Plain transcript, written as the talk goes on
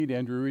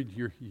Andrew Reed,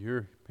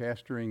 you're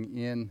pastoring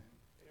in,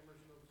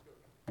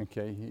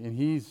 okay, and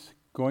he's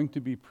going to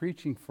be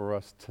preaching for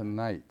us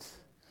tonight,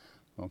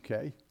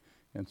 okay?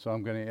 And so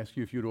I'm going to ask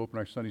you if you'd open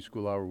our Sunday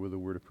school hour with a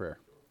word of prayer.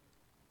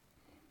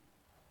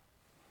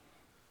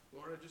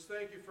 Lord, I just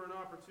thank you for an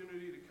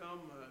opportunity to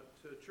come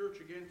to church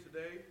again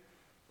today.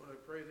 Lord, I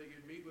pray that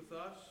you'd meet with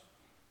us.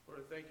 Lord,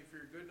 I thank you for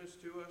your goodness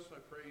to us.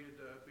 I pray you'd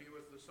be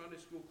with the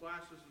Sunday school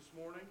classes this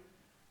morning.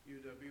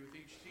 You'd be with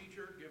each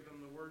teacher, give them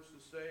the words to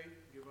say,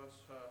 give us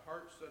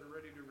hearts that are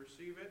ready to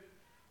receive it.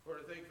 Lord,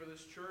 I thank you for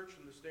this church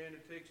and the stand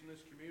it takes in this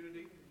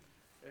community.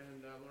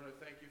 And Lord, I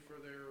thank you for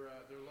their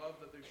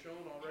love that they've shown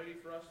already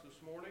for us this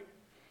morning.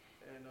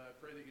 And I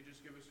pray that you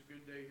just give us a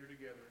good day here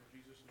together. In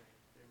Jesus'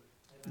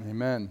 name, amen.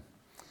 Amen.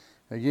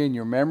 Again,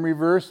 your memory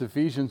verse,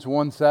 Ephesians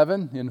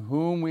 1:7, in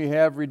whom we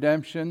have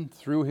redemption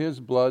through his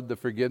blood, the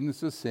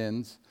forgiveness of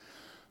sins,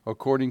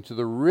 according to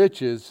the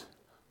riches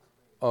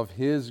of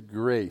his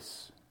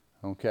grace.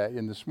 Okay,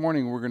 and this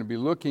morning we're going to be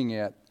looking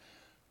at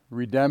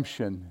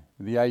redemption,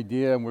 the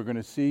idea, and we're going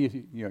to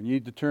see, you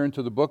need to turn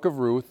to the book of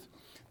Ruth.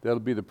 That'll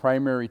be the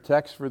primary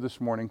text for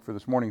this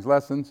morning's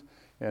lessons,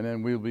 and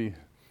then we'll be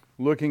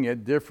looking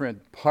at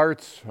different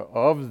parts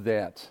of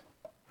that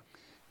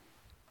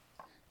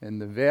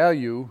and the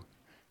value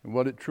and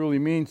what it truly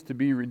means to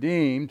be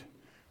redeemed,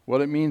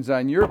 what it means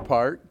on your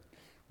part,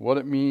 what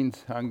it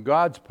means on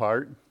God's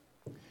part,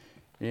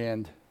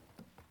 and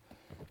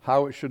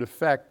how it should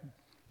affect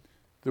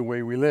the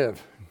way we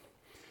live.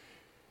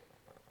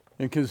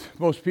 And because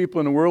most people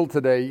in the world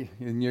today,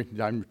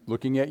 I'm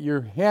looking at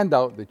your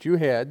handout that you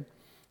had,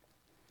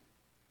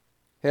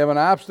 have an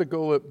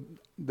obstacle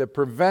that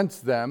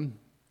prevents them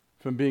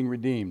from being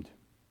redeemed.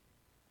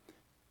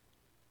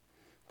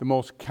 The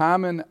most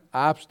common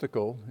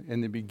obstacle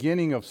in the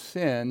beginning of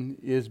sin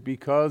is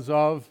because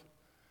of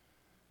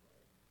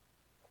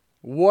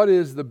what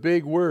is the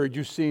big word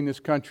you see in this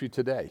country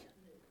today?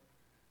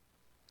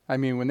 I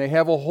mean, when they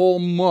have a whole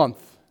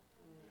month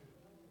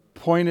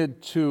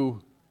pointed to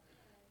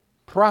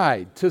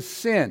pride, to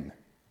sin.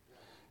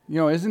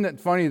 Isn't it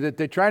funny that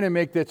they try to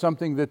make that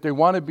something that they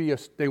want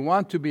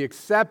to be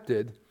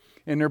accepted,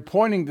 and they're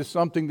pointing to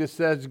something that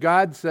says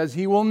God says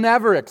he will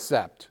never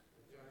accept.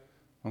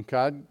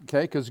 Okay,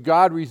 because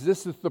God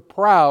resisteth the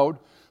proud,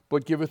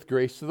 but giveth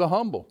grace to the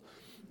humble.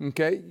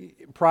 Okay,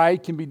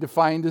 pride can be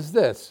defined as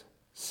this: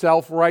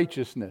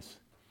 self-righteousness.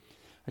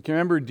 I can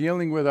remember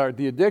dealing with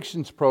the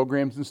addictions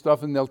programs and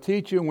stuff, and they'll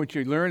teach you, and what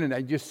you learn, and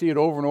I just see it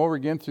over and over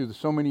again through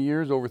so many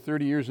years, over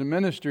 30 years in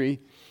ministry,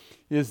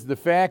 is the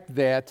fact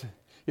that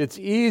it's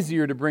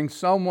easier to bring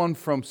someone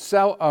from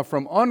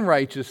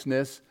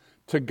unrighteousness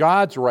to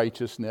God's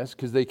righteousness,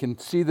 because they can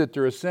see that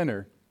they're a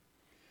sinner,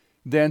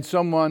 than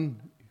someone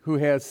who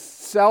has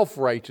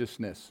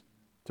self-righteousness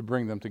to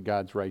bring them to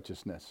God's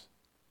righteousness.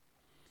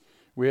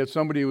 We had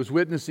somebody who was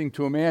witnessing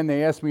to a man.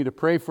 They asked me to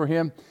pray for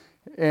him,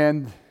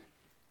 and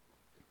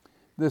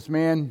this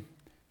man,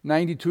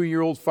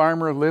 92-year-old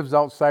farmer, lives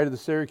outside of the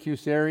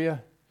Syracuse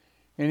area,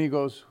 and he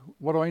goes,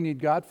 what do I need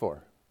God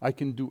for? I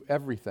can do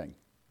everything.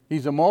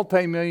 He's a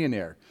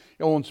multimillionaire.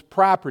 He owns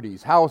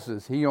properties,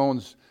 houses. He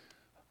owns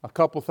a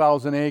couple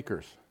thousand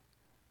acres.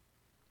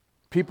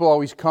 People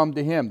always come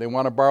to him. They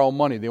want to borrow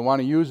money. They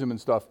want to use him and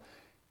stuff.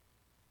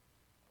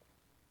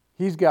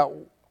 He's got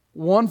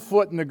 1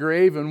 foot in the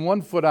grave and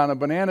 1 foot on a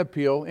banana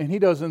peel, and he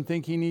doesn't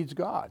think he needs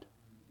God.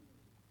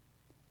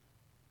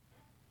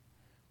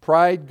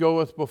 Pride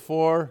goeth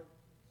before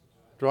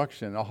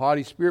destruction, a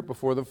haughty spirit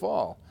before the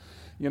fall.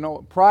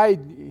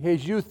 Pride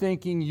has you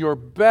thinking you're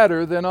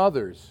better than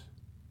others.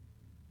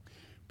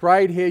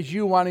 Pride has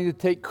you wanting to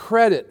take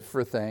credit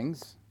for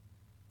things.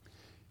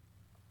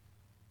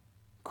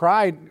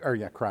 Pride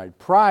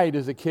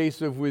is a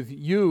case of with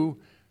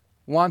you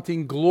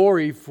wanting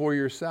glory for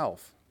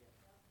yourself.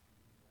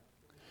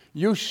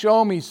 You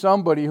show me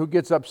somebody who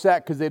gets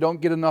upset because they don't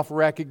get enough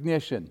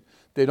recognition.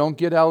 They don't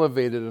get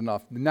elevated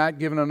enough, not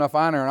given enough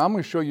honor, and I'm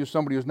going to show you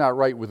somebody who's not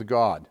right with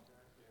God.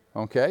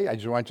 Okay? I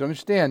just want you to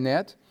understand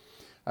that.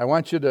 I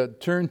want you to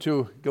turn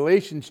to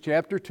Galatians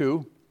chapter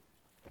 2.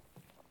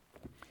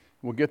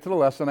 We'll get to the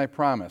lesson, I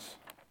promise.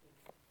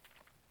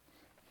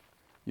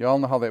 You all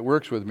know how that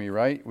works with me,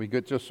 right? We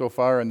get just so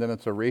far, and then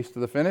it's a race to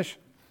the finish.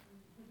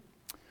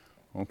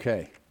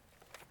 Okay.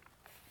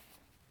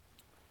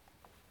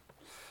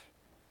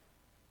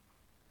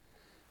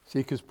 See,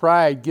 because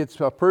pride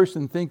gets a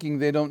person thinking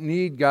they don't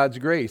need God's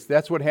grace.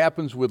 That's what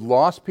happens with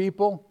lost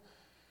people.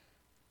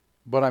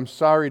 But I'm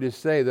sorry to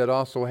say that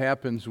also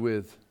happens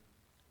with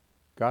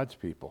God's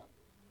people.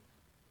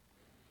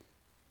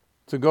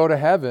 To go to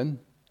heaven,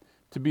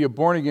 to be a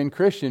born-again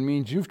Christian,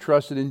 means you've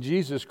trusted in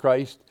Jesus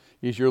Christ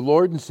as your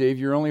Lord and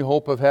Savior, your only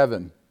hope of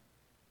heaven.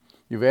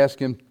 You've asked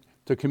Him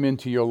to come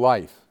into your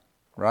life,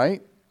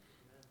 right?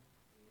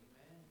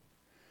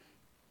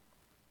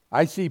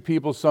 I see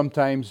people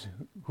sometimes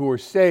who are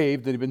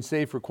saved, that have been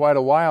saved for quite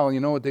a while, and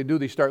you know what they do?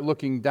 They start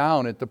looking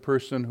down at the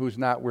person who's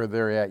not where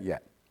they're at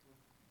yet.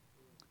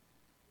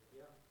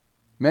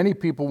 Many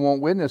people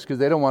won't witness because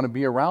they don't want to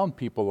be around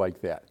people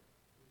like that.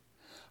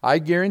 I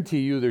guarantee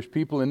you there's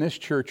people in this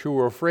church who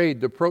are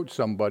afraid to approach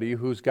somebody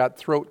who's got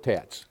throat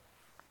tats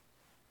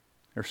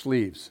or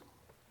sleeves.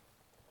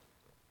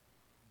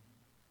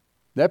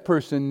 That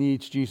person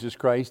needs Jesus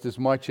Christ as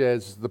much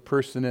as the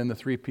person in the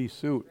three-piece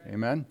suit.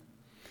 Amen?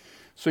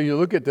 So you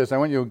look at this. I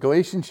want you to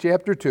Galatians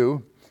chapter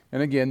 2.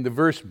 And again, the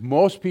verse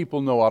most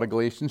people know out of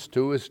Galatians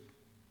 2 is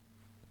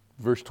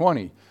verse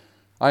 20.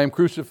 I am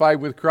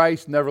crucified with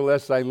Christ,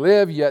 nevertheless I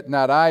live, yet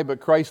not I, but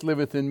Christ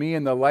liveth in me,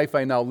 and the life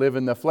I now live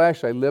in the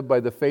flesh, I live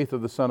by the faith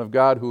of the Son of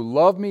God, who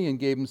loved me and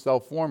gave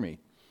himself for me.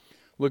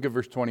 Look at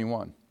verse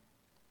 21.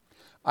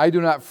 I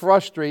do not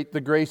frustrate the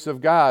grace of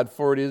God,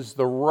 for it is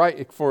the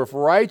right. For if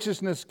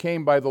righteousness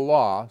came by the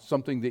law,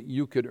 something that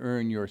you could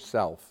earn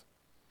yourself,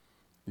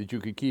 that you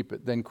could keep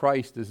it, then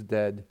Christ is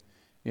dead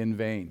in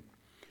vain.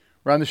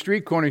 Around the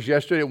street corners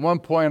yesterday, at one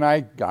point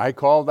I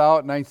called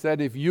out and I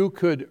said, if you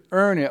could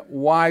earn it,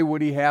 why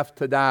would he have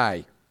to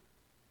die?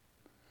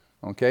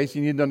 Okay, so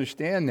you need to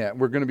understand that.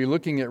 We're going to be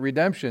looking at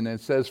redemption.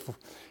 It says,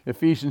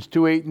 Ephesians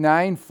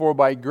 2:8-9, for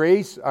by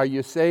grace are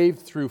you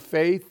saved through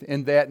faith,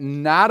 and that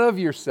not of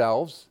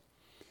yourselves.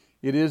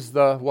 It is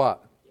the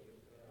what?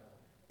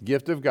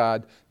 Gift of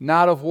God.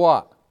 Not of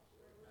what?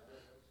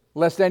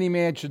 Lest any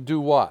man should do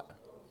what?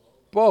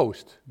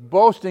 Boast.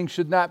 Boasting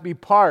should not be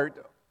part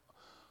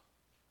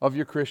of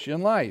your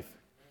Christian life.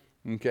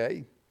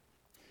 Okay?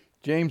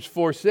 James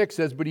 4:6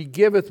 says, but he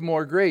giveth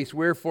more grace.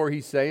 Wherefore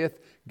he saith,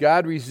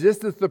 God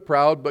resisteth the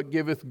proud, but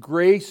giveth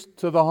grace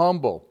to the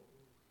humble.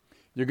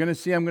 You're going to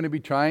see I'm going to be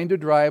trying to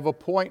drive a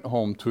point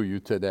home to you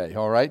today.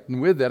 All right?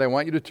 And with that, I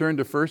want you to turn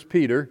to 1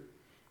 Peter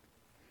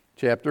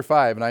chapter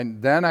 5.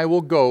 And then I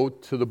will go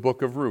to the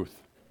book of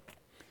Ruth.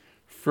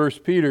 1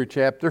 Peter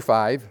chapter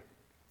 5.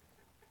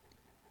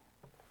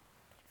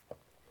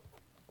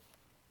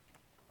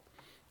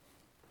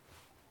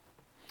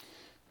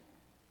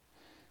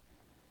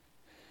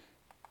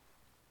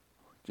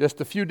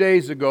 Just a few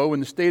days ago, in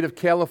the state of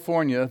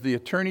California, the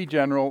Attorney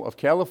General of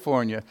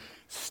California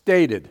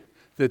stated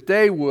that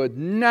they would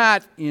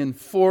not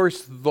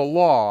enforce the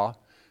law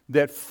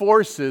that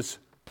forces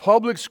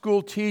public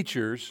school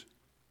teachers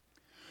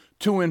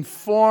to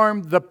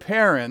inform the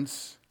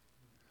parents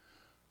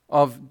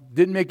of,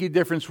 didn't make any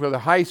difference whether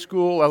high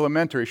school,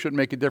 elementary, shouldn't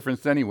make a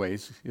difference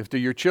anyways. If they're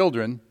your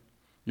children,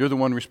 you're the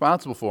one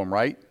responsible for them,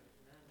 right?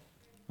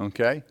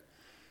 Okay?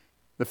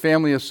 The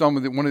family of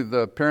one of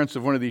the parents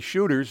of one of these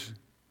shooters,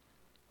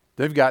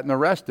 they've gotten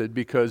arrested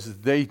because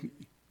they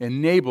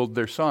enabled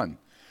their son.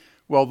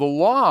 Well, the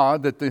law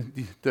that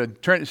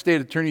the state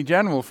attorney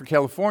general for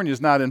California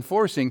is not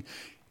enforcing,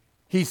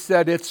 he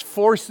said it's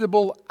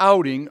forcible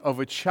outing of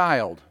a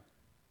child.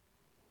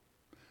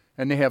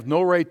 And they have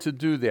no right to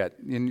do that.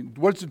 And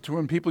what's it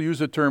when people use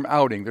the term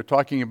outing? They're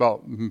talking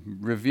about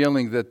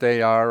revealing that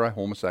they are a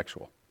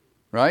homosexual,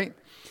 right?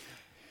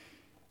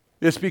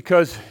 It's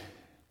because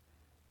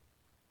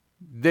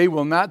they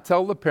will not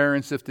tell the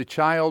parents if the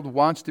child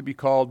wants to be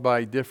called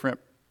by different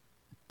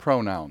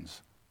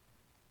pronouns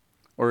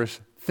or is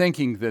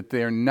thinking that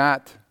they're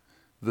not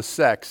the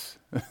sex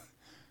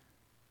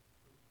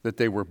that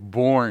they were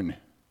born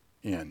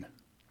in.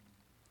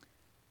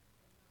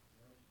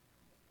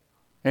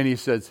 And he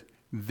says,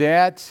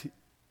 that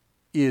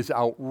is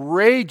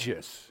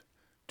outrageous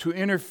to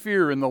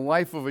interfere in the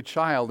life of a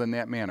child in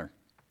that manner.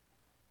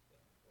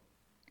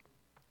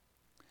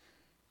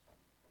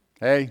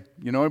 Hey,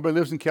 you know anybody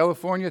lives in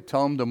California?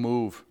 Tell them to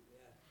move.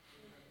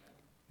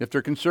 If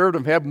they're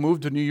conservative, have them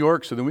move to New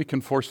York so then we can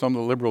force some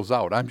of the liberals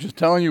out. I'm just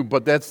telling you,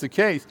 but that's the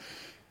case.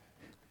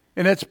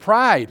 And it's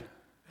pride.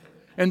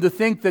 And to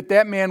think that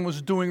that man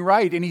was doing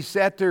right, and he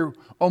sat there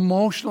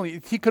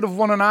emotionally. He could have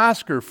won an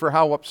Oscar for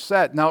how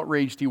upset and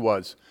outraged he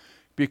was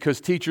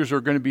because teachers are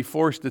going to be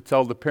forced to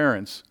tell the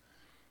parents.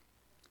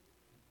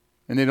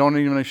 And they don't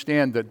even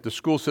understand that the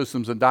school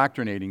system's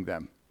indoctrinating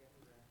them.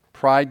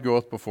 Pride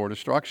goeth before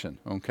destruction,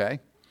 okay?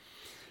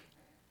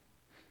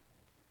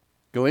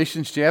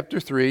 Galatians chapter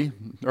 3,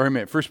 or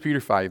 1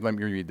 Peter 5, let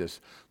me read this.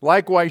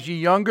 Likewise, ye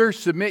younger,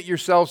 submit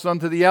yourselves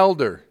unto the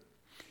elder.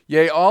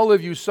 Yea, all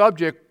of you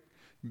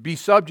be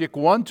subject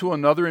one to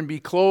another, and be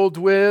clothed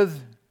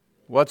with,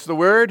 what's the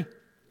word?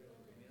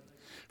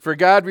 For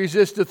God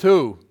resisteth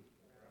who?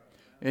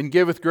 And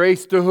giveth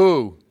grace to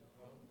who?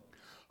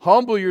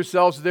 Humble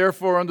yourselves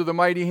therefore under the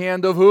mighty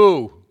hand of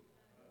who?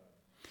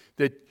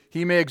 That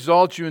he may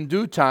exalt you in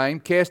due time,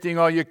 casting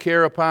all your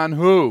care upon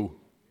who?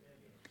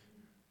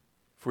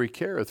 For he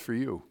careth for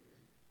you.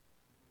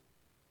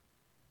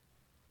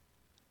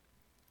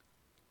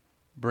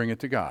 Bring it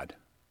to God.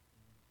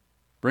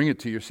 Bring it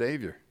to your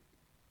Savior.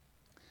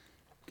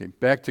 Okay,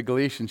 back to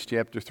Galatians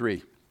chapter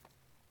 3.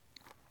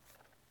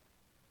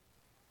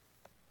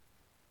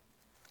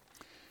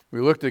 We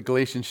looked at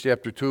Galatians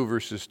chapter 2,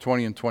 verses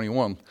 20 and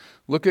 21.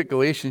 Look at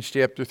Galatians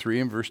chapter 3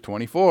 and verse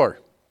 24.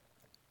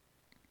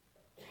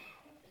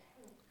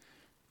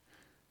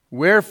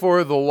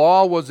 Wherefore the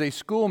law was a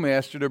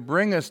schoolmaster to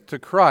bring us to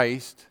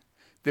Christ,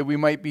 that we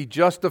might be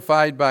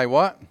justified by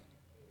what?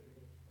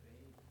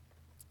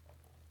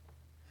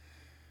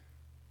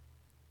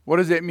 What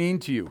does that mean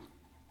to you?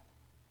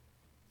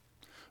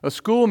 A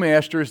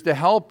schoolmaster is to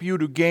help you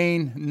to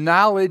gain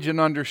knowledge and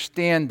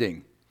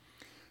understanding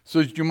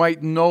so that you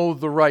might know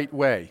the right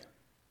way.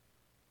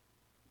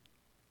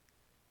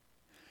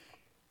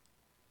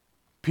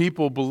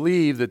 People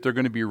believe that they're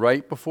going to be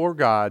right before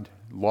God,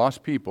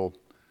 lost people,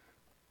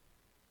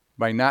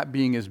 by not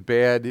being as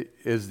bad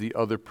as the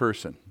other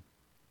person,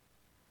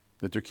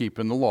 that they're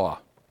keeping the law.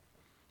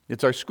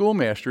 It's our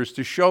schoolmasters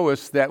to show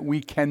us that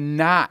we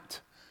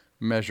cannot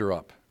measure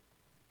up.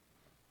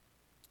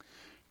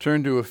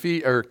 Turn to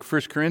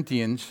 1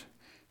 Corinthians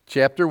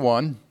chapter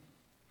 1.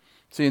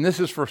 See, and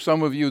this is for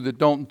some of you that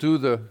don't do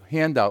the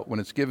handout when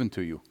it's given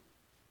to you.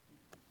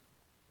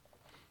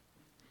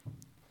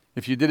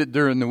 If you did it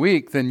during the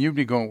week, then you'd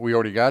be going, we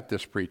already got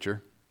this,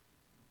 preacher.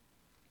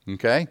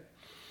 Okay?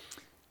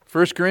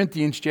 1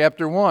 Corinthians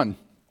chapter 1.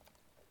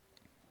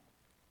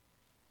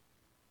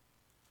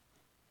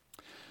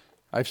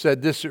 I've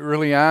said this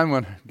early on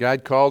when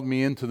God called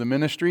me into the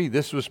ministry.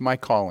 This was my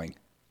calling.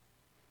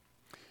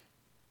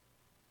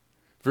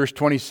 Verse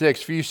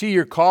 26, for you see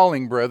your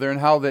calling, brethren,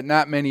 how that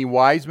not many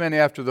wise men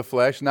after the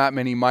flesh, not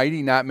many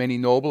mighty, not many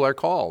noble are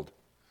called.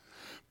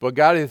 But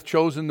God hath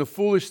chosen the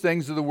foolish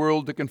things of the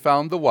world to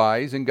confound the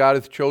wise, and God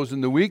hath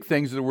chosen the weak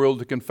things of the world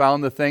to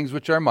confound the things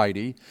which are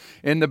mighty,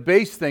 and the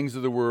base things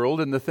of the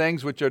world, and the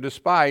things which are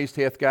despised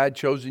hath God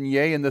chosen,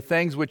 yea, and the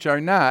things which are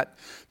not,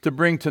 to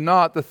bring to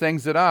naught the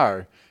things that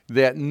are,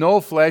 that no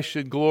flesh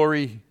should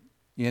glory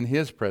in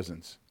his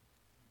presence.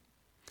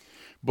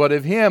 But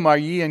of him are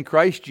ye in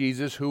Christ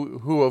Jesus,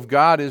 who of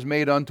God is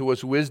made unto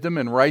us wisdom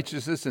and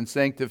righteousness and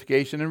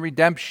sanctification and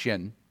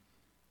redemption,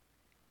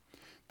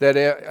 that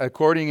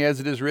according as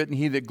it is written,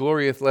 he that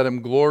glorieth, let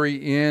him glory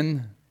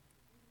in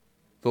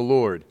the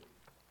Lord.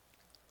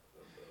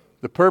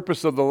 The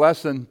purpose of the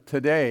lesson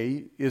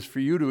today is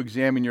for you to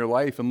examine your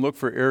life and look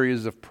for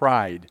areas of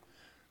pride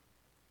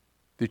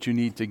that you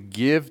need to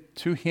give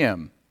to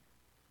him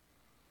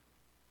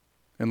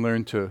and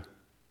learn to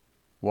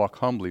walk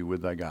humbly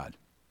with thy God.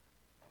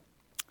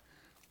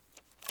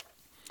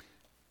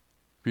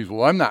 People,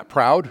 well, I'm not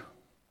proud.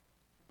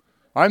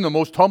 I'm the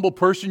most humble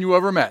person you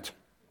ever met.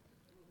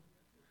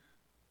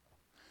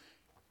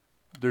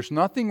 There's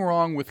nothing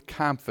wrong with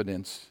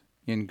confidence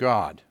in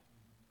God.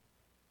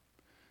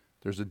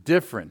 There's a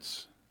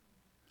difference.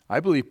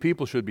 I believe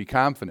people should be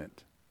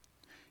confident.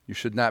 You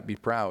should not be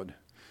proud.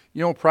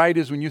 You know, pride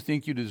is when you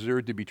think you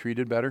deserve to be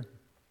treated better.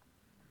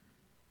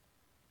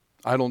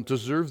 I don't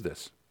deserve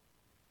this.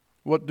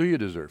 What do you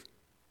deserve?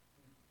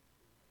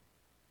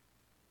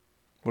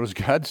 What does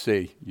God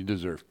say you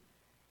deserve?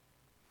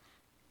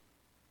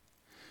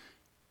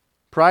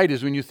 Pride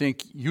is when you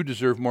think you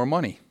deserve more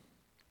money.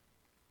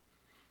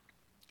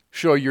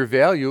 Show your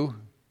value,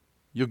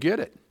 you'll get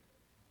it.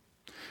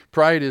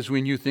 Pride is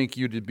when you think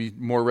you would be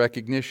more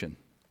recognition.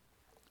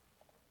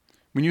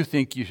 When you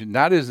think you should,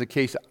 not as the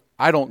case,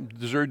 I don't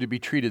deserve to be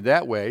treated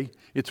that way.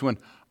 It's when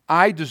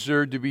I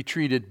deserve to be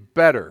treated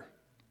better.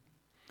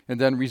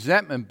 And then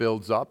resentment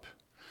builds up.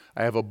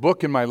 I have a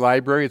book in my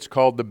library. It's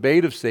called The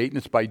Bait of Satan.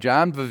 It's by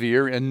John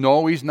Bevere. And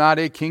no, he's not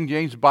a King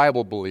James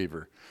Bible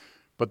believer.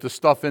 But the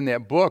stuff in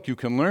that book you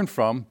can learn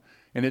from.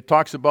 And it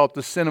talks about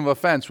the sin of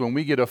offense. When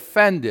we get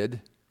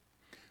offended,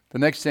 the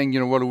next thing,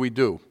 what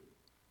do?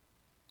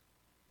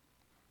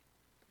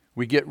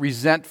 We get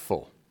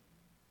resentful.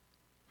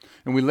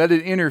 And we let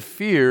it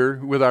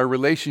interfere with our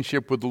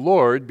relationship with the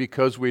Lord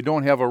because we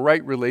don't have a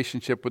right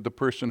relationship with the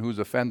person who's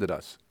offended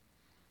us.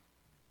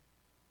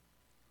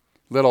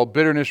 Let all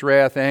bitterness,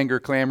 wrath, anger,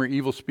 clamor,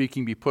 evil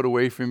speaking be put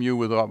away from you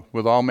with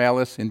all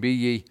malice, and be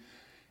ye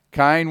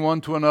kind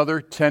one to another,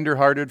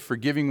 tender-hearted,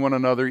 forgiving one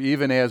another,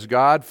 even as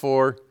God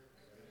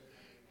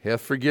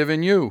hath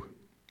forgiven you.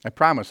 I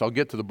promise I'll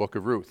get to the book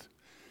of Ruth.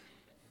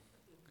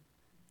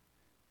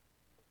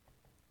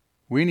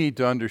 We need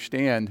to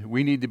understand,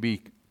 we need to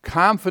be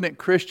confident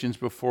Christians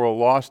before a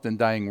lost and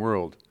dying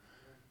world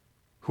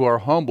who are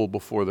humble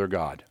before their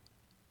God.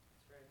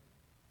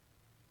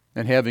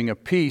 And having a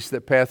peace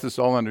that passeth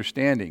all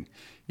understanding.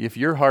 If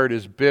your heart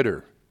is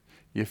bitter,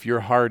 if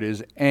your heart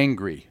is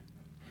angry,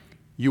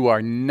 you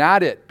are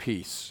not at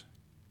peace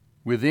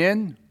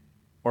within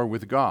or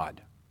with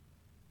God.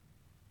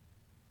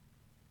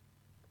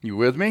 You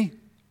with me?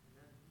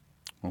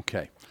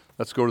 Okay,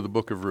 let's go to the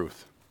book of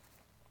Ruth.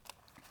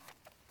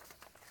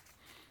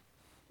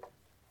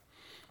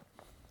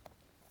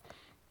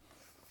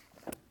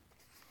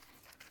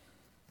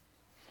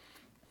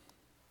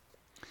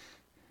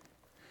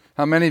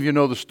 How many of you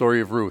know the story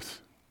of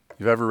Ruth?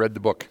 You've ever read the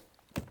book?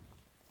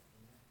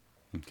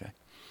 Okay.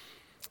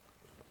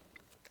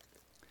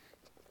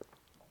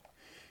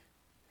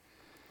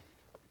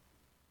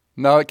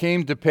 Now it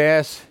came to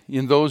pass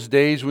in those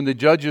days when the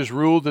judges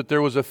ruled that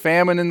there was a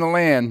famine in the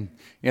land,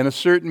 and a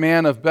certain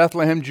man of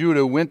Bethlehem,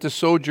 Judah, went to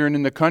sojourn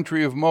in the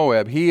country of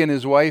Moab, he and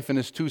his wife and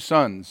his 2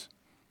 sons.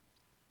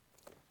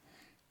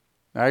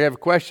 Now I have a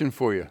question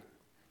for you.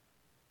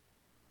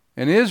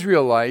 An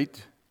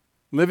Israelite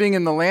living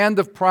in the land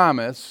of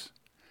promise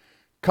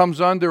comes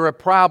under a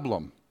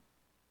problem.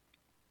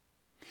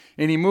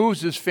 And he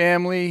moves his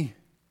family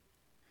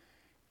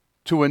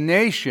to a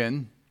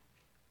nation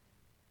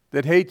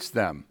that hates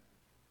them.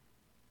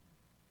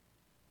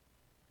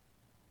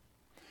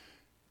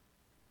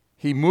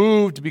 He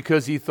moved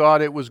because he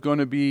thought it was going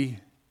to be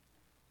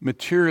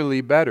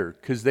materially better,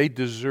 because they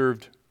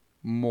deserved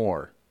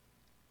more.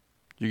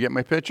 You get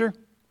my picture?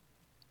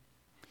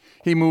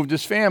 He moved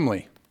his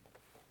family.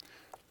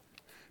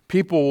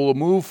 People will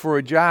move for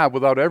a job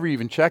without ever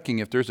even checking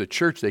if there's a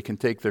church they can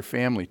take their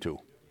family to.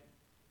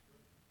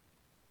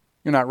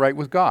 You're not right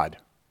with God.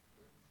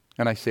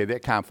 And I say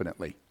that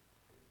confidently.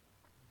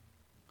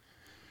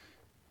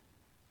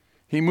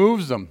 He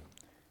moves them.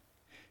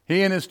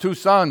 He and his 2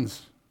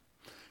 sons,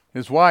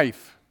 his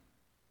wife,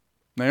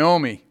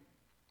 Naomi.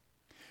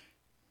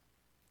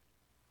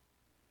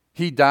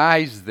 He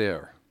dies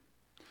there.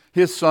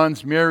 His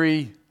sons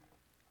marry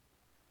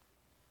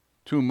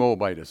 2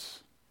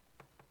 Moabites.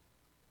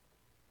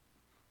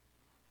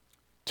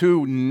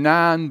 2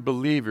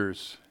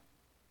 non-believers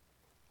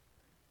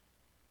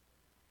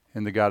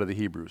in the God of the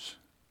Hebrews.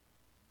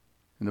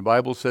 And the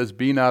Bible says,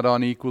 be not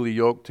unequally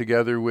yoked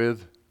together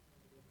with.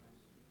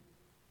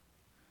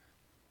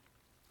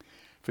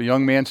 If a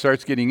young man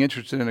starts getting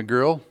interested in a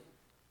girl,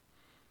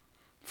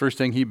 first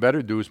thing he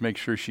better do is make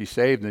sure she's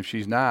saved. And if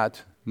she's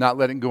not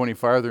let it go any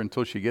farther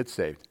until she gets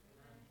saved.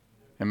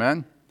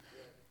 Amen?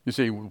 You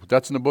say,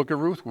 that's in the book of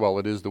Ruth? Well,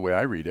 it is the way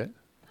I read it.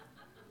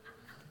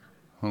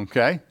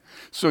 Okay?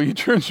 So he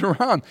turns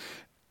around.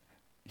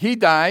 He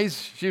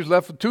dies. She was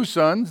left with 2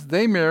 sons.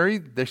 They marry.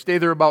 They stay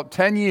there about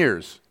 10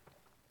 years.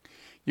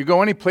 You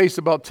go any place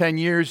about 10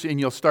 years and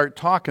you'll start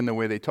talking the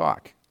way they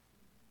talk.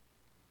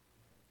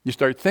 You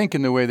start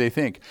thinking the way they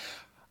think.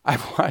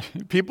 I've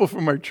watched people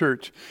from our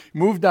church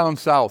move down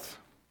south.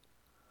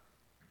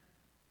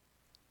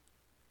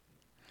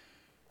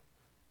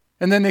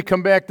 And then they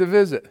come back to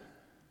visit.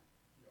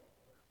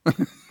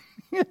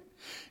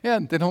 Yeah,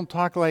 they don't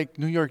talk like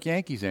New York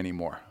Yankees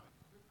anymore.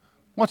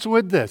 What's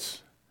with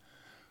this?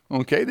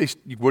 Okay,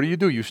 what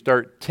do? You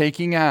start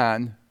taking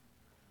on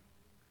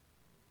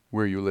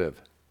where you live.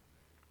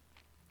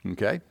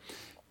 Okay?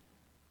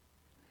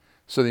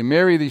 So they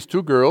marry these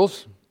 2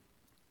 girls.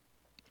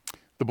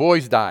 The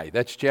boys die.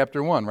 That's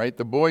chapter 1, right?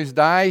 The boys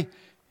die.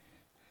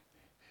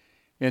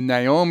 And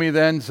Naomi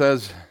then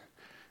says,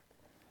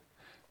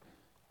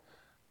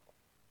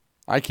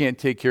 I can't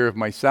take care of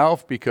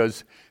myself,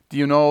 because do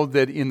you know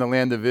that in the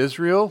land of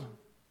Israel,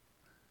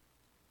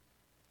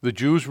 the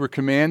Jews were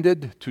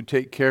commanded to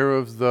take care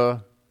of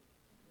the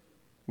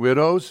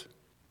widows?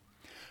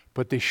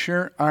 But they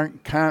sure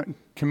aren't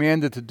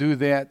commanded to do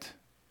that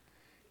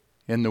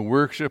in the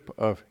worship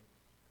of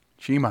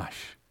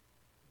Chemosh,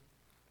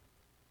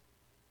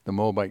 the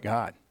Moabite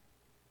god.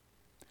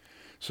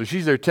 So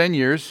she's there 10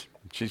 years.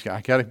 She's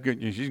got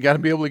to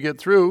be able to get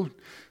through,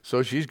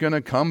 so she's going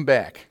to come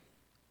back.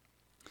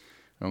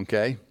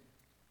 Okay?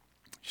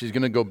 She's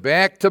going to go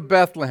back to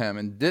Bethlehem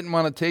and didn't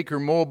want to take her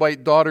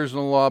Moabite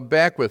daughters-in-law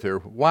back with her.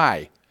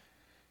 Why?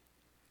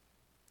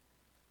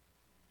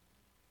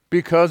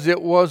 Because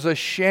it was a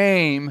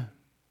shame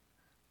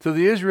to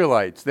the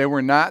Israelites. They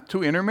were not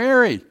to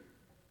intermarry.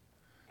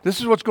 This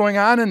is what's going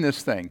on in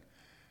this thing.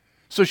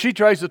 So she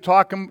tries to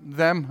talk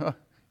them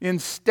in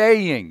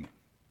staying.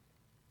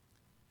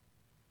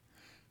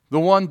 The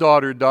one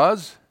daughter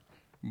does,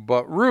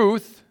 but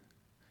Ruth,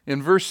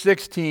 in verse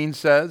 16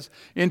 says,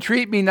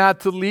 entreat me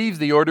not to leave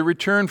thee, or to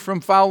return from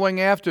following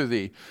after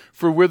thee.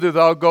 For whither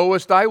thou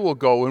goest, I will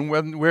go,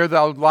 and where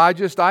thou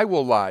lodgest, I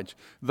will lodge.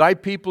 Thy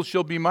people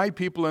shall be my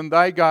people, and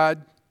thy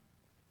God,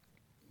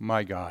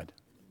 my God.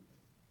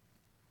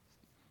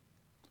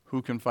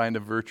 Who can find a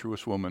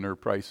virtuous woman? Her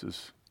price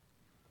is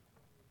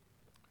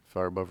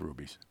far above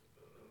rubies.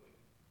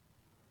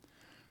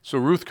 So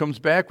Ruth comes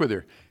back with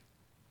her.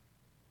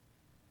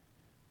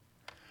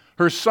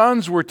 Her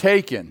sons were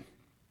taken.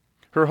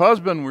 Her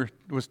husband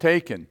was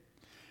taken.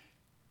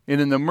 And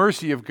in the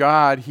mercy of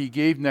God, he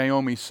gave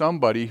Naomi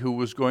somebody who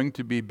was going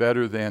to be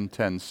better than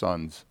 10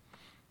 sons.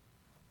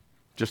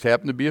 Just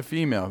happened to be a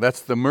female.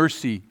 That's the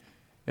mercy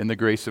and the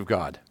grace of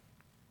God.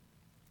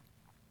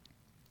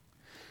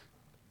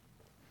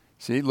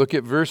 See, look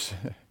at verse,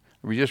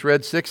 we just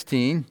read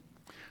 16.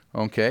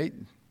 Okay.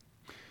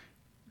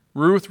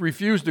 Ruth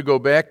refused to go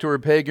back to her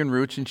pagan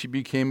roots, and she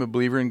became a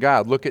believer in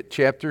God. Look at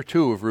chapter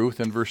 2 of Ruth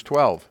and verse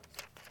 12.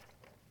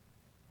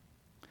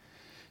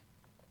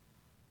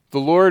 The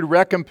Lord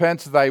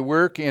recompense thy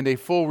work, and a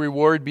full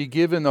reward be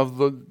given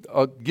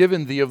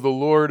thee of the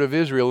Lord of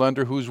Israel,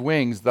 under whose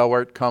wings thou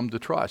art come to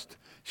trust.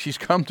 She's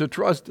come to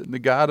trust in the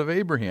God of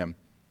Abraham,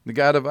 the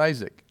God of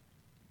Isaac.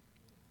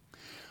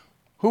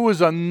 Who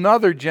was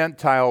another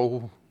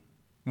Gentile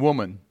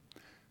woman?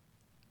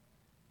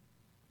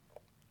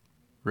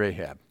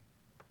 Rahab.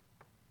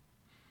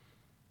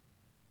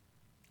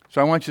 So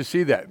I want you to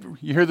see that.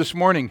 You hear this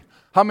morning,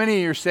 how many of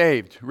you are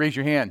saved? Raise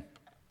your hand.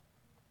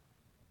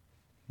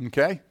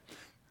 Okay?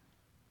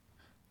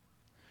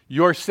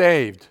 You're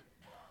saved.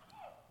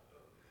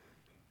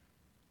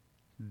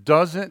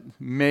 Doesn't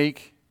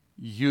make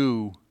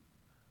you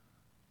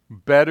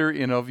better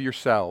in of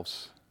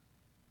yourselves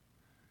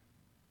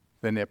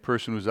than that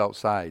person who's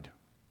outside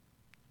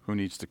who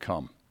needs to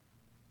come.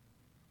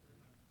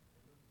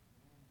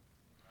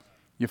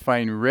 You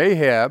find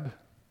Rahab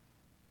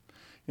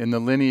in the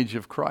lineage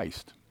of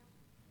Christ.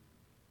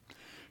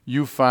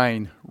 You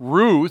find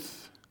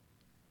Ruth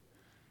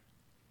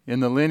in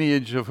the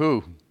lineage of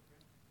who?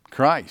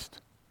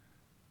 Christ.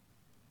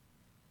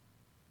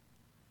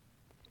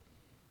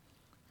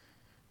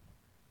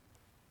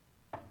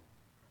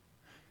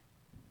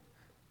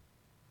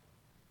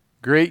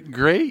 Great, I'm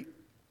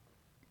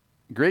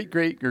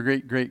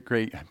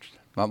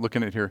not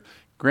looking at here,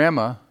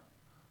 grandma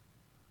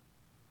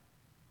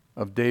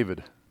of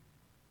David,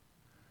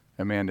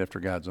 a man after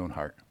God's own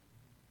heart.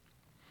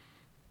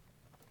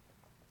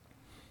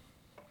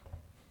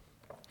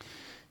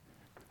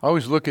 I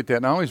always look at that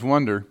and I always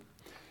wonder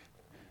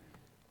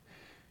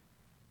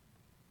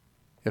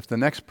if the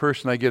next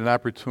person I get an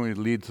opportunity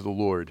to lead to the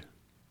Lord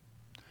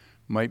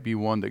might be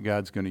one that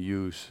God's going to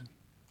use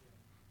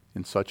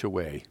in such a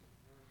way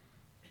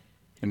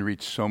and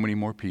reach so many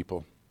more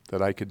people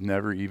that I could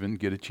never even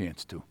get a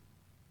chance to.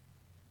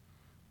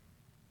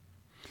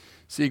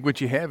 See,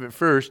 what you have at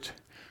first,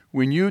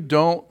 when you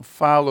don't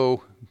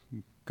follow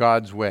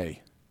God's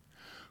way,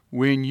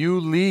 when you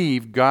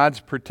leave God's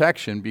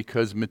protection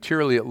because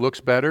materially it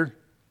looks better,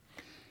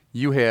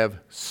 you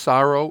have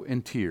sorrow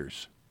and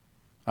tears.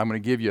 I'm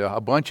going to give you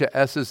a bunch of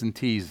S's and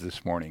T's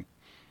this morning.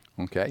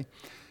 Okay?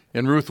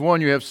 In Ruth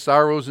 1, you have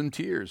sorrows and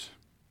tears.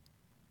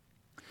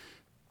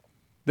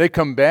 They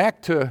come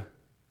back to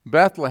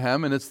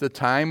Bethlehem, and it's the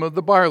time of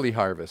the barley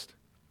harvest.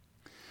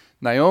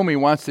 Naomi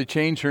wants to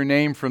change her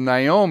name from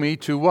Naomi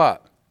to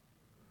what?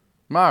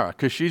 Mara,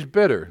 because she's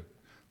bitter.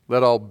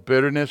 Let all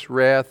bitterness,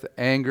 wrath,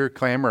 anger,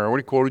 clamor, I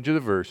already quoted you the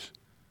verse,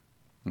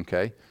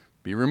 okay,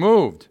 be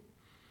removed.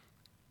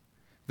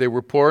 They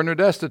were poor and are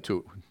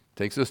destitute.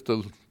 Takes us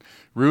to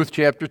Ruth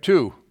chapter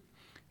 2.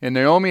 And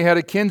Naomi had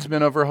a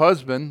kinsman of her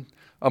husband,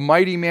 a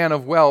mighty man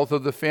of wealth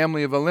of the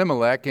family of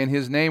Elimelech, and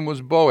his name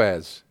was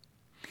Boaz.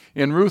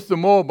 And Ruth the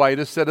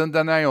Moabitess said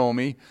unto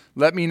Naomi,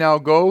 let me now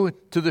go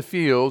to the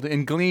field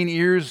and glean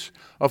ears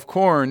of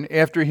corn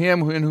after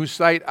him in whose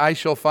sight I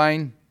shall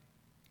find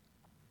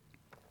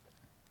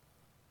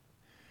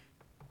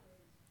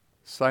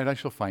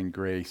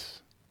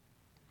grace.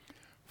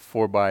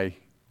 For by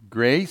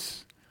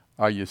grace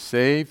are you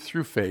saved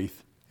through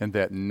faith, and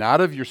that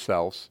not of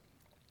yourselves.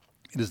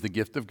 It is the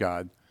gift of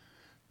God,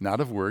 not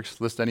of works,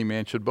 lest any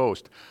man should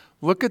boast.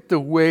 Look at the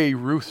way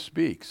Ruth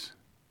speaks.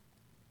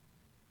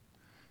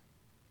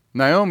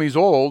 Naomi's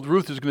old.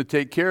 Ruth is going to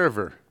take care of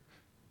her.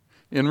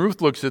 And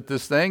Ruth looks at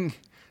this thing,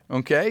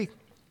 okay?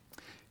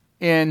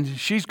 And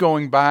she's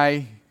going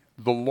by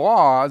the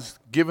laws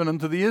given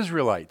unto the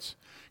Israelites.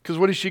 Because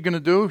what is she going to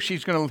do?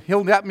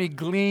 He'll let me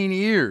glean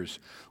ears.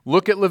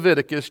 Look at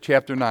Leviticus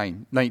chapter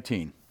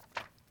 19.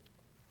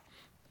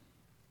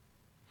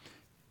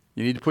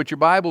 You need to put your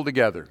Bible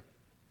together,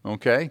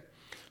 okay?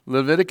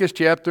 Leviticus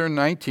chapter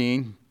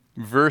 19,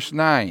 verse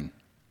 9.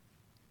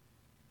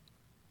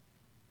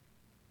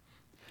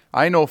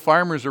 I know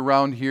farmers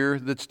around here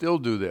that still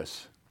do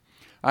this.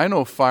 I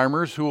know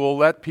farmers who will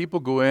let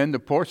people go in,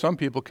 some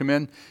people come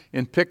in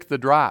and pick the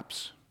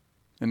drops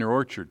in their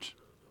orchards.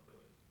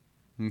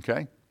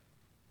 Okay?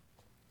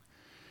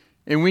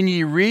 And when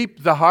ye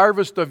reap the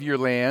harvest of your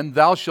land,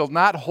 thou shalt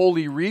not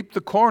wholly reap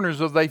the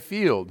corners of thy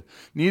field,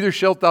 neither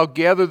shalt thou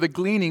gather the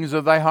gleanings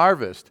of thy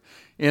harvest.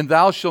 And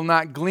thou shalt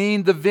not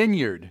glean the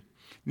vineyard,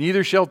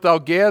 neither shalt thou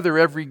gather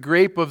every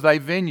grape of thy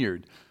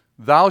vineyard.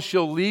 Thou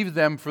shalt leave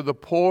them for the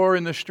poor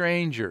and the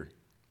stranger.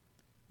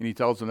 And he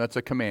tells them that's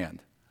a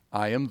command.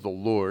 I am the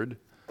Lord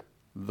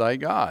thy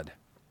God.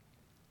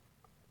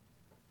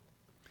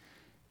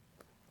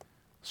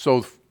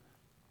 So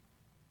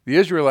the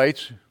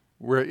Israelites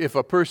were, if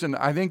a person,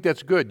 I think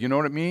that's good. You know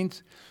what it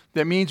means?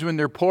 That means when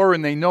they're poor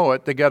and they know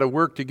it, they got to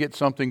work to get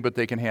something, but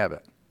they can have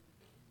it.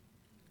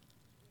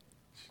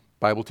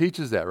 Bible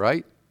teaches that,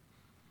 right?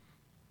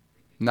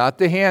 Not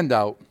the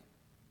handout.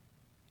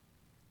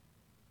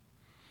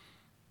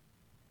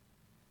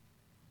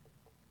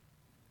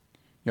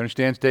 You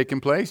understand it's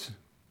taking place?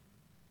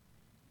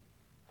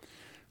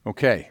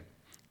 Okay.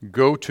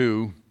 Go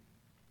to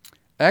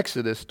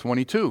Exodus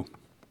 22.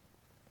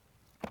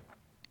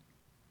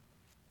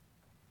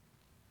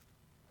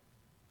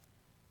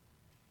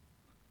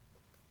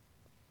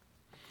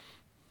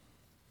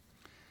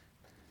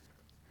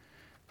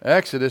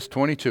 Exodus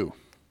 22.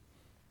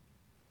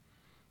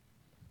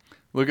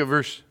 Look at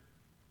verse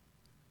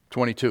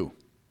 22.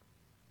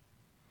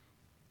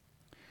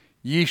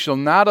 Ye shall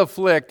not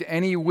afflict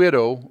any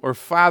widow or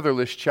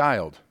fatherless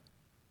child.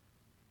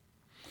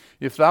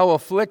 If thou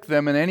afflict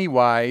them in any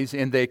wise,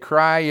 and they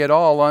cry at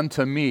all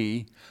unto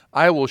me,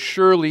 I will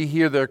surely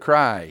hear their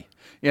cry.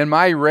 And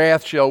my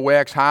wrath shall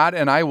wax hot,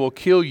 and I will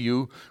kill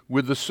you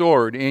with the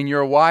sword. And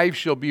your wives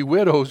shall be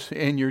widows,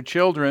 and your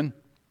children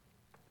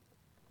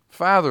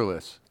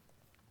fatherless.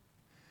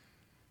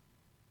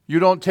 You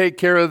don't take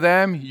care of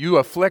them, you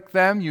afflict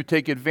them, you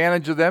take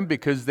advantage of them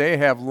because they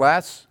have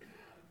less.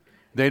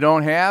 They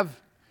don't have.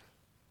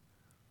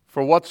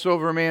 For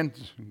whatsoever a man,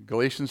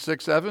 Galatians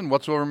 6:7,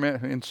 whatsoever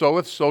man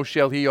soweth, so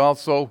shall he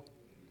also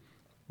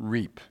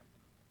reap.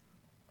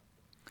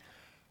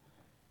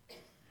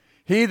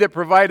 He that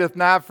provideth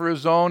not for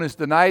his own is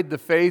denied the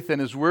faith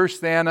and is worse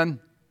than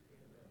an...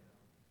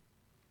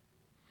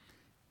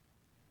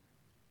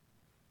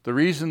 The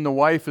reason the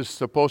wife is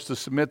supposed to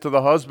submit to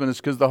the husband is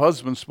because the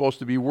husband's supposed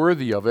to be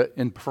worthy of it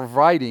in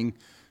providing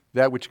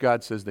that which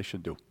God says they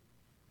should do.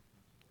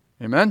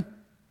 Amen?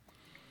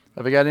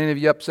 Have I got any of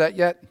you upset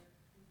yet?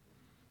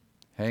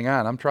 Hang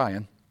on, I'm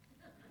trying.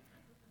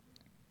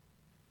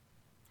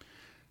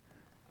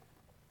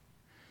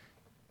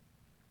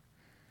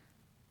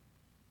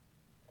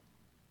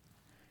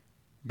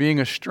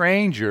 Being a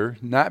stranger,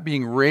 not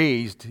being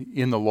raised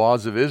in the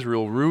laws of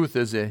Israel, Ruth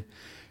is a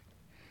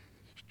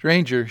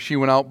stranger. She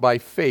went out by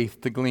faith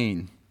to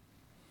glean.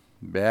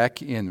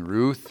 Back in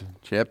Ruth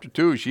chapter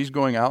 2, she's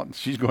going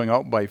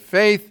out by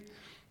faith.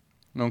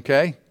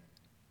 Okay?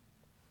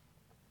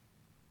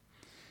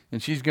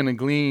 And she's going to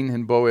glean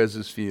in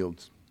Boaz's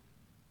fields.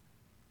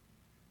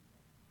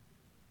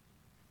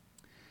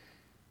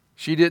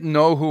 She didn't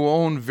know who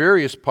owned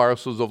various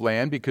parcels of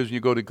land, because you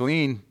go to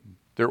glean,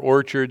 their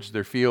orchards,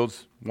 their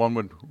fields, one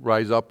would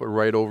rise up or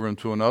right over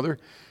into another.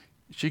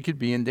 She could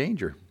be in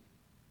danger.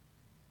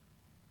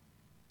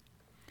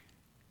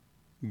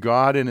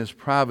 God in his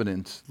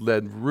providence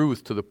led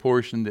Ruth to the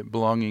portion that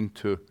belonging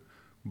to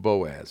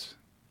Boaz.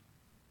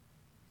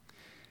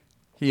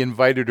 He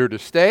invited her to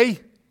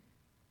stay,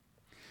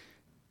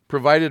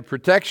 provided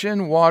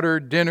protection, water,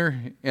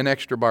 dinner, and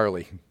extra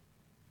barley.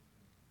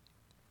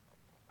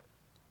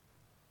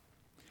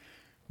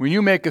 When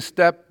you make a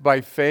step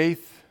by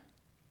faith,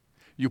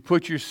 you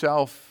put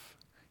yourself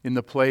in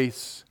the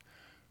place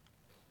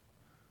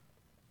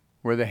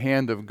where the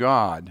hand of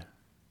God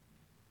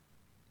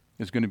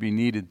is going to be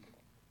needed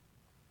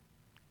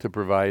to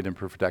provide and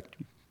protect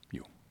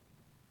you.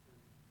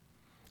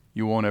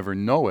 You won't ever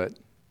know it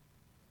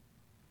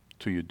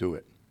till you do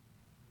it.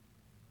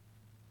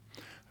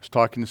 I was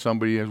talking to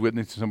somebody, I was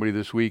witnessing somebody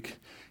this week,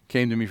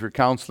 came to me for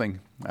counseling.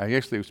 I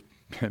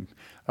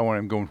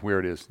want to go where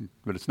it is,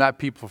 but it's not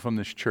people from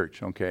this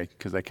church, okay?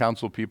 Because I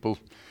counsel people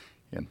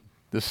in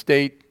this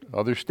state,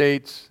 other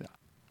states,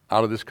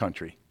 out of this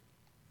country.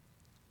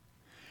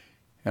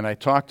 And I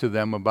talked to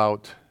them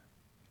about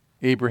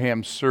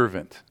Abraham's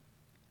servant,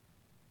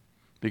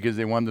 because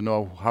they wanted to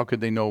know, how could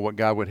they know what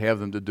God would have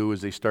them to do as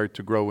they start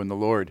to grow in the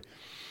Lord.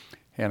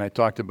 And I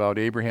talked about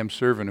Abraham's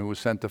servant who was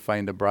sent to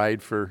find a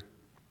bride for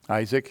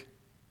Isaac.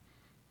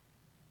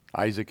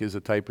 Isaac is a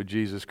type of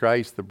Jesus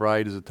Christ. The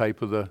bride is a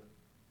type of the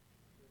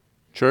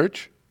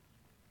church,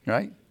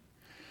 right?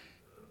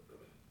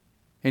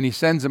 And he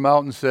sends him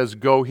out and says,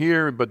 go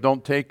here, but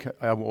don't take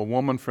a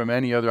woman from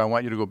any other. I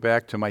want you to go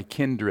back to my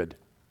kindred.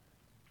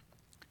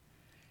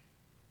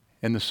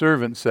 And the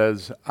servant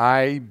says,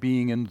 I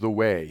being in the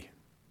way,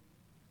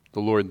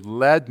 the Lord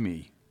led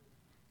me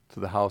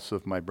to the house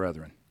of my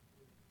brethren.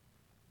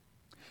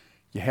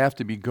 You have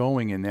to be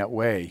going in that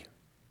way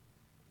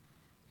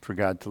for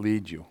God to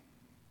lead you.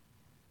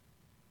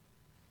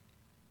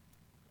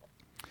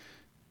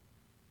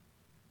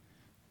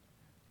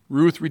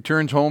 Ruth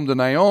returns home to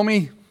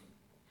Naomi,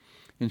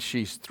 and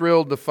she's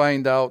thrilled to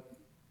find out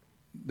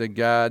that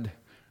God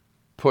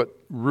put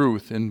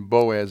Ruth in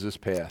Boaz's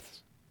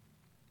path.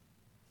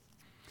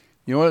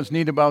 You know what's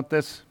neat about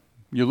this?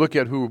 You look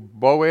at who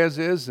Boaz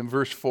is in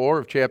verse 4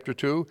 of chapter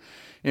 2.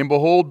 And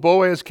behold,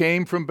 Boaz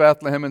came from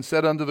Bethlehem and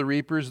said unto the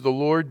reapers, the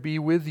Lord be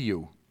with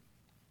you.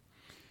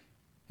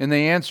 And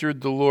they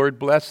answered, the Lord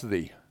bless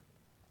thee.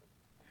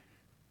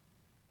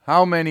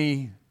 How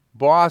many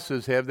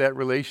bosses have that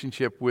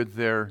relationship with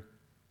their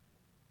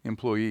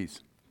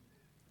employees?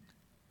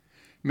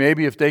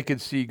 Maybe if they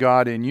could see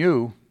God in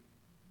you,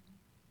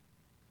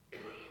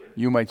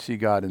 you might see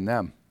God in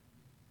them.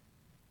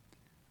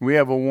 We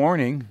have a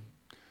warning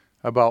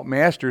about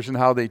masters and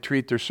how they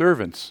treat their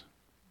servants.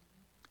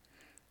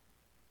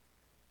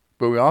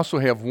 But we also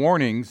have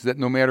warnings that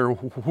no matter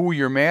who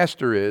your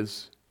master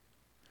is,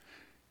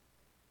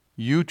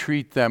 you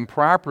treat them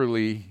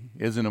properly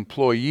as an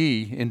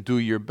employee and do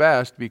your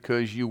best,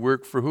 because you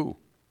work for who?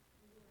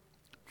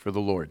 For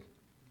the Lord.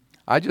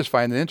 I just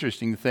find it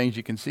interesting, the things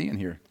you can see in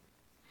here.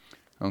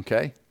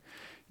 Okay?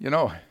 You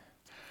know,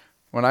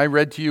 when I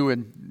read to you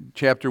in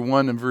chapter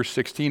 1 and verse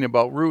 16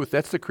 about Ruth,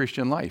 that's the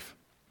Christian life.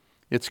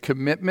 It's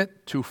commitment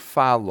to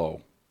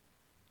follow.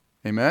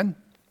 Amen?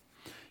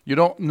 You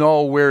don't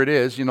know where it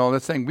is. You know,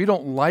 that's the thing. We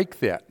don't like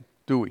that,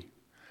 do we?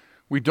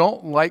 We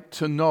don't like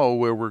to know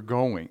where we're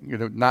going,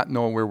 not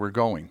know where we're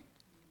going.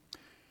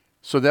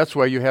 So that's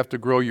why you have to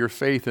grow your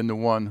faith in the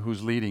one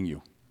who's leading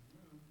you.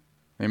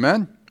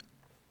 Amen?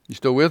 You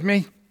still with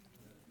me?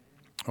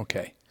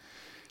 Okay.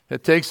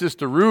 That takes us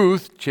to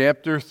Ruth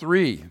chapter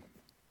 3.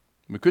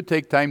 We could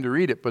take time to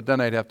read it, but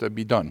then I'd have to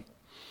be done.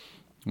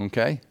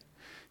 Okay?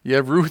 You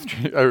have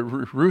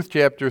Ruth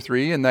chapter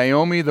 3, and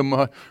Naomi,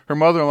 her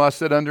mother-in-law,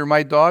 said unto her,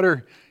 my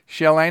daughter,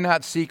 shall I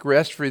not seek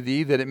rest for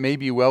thee, that it may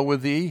be well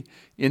with thee?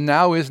 And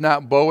now is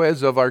not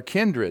Boaz of our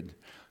kindred,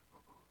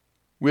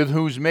 with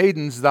whose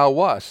maidens thou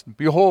wast?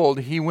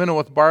 Behold, he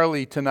winnoweth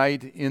barley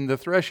tonight in the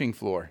threshing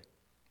floor.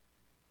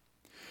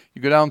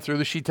 You go down through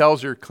this, she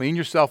tells her, clean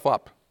yourself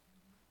up.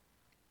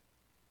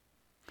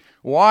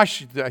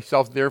 Wash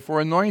thyself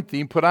therefore, anoint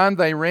thee, put on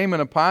thy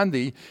raiment upon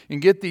thee,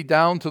 and get thee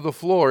down to the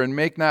floor, and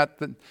make not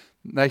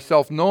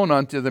thyself known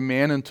unto the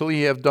man until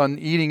he have done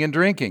eating and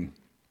drinking.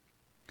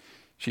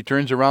 She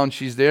turns around,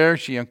 she's there,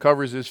 she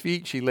uncovers his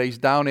feet, she lays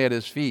down at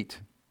his feet.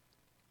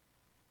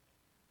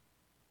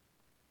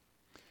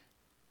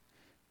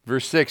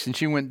 Verse 6, and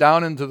she went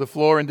down into the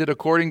floor and did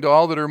according to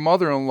all that her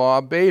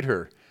mother-in-law bade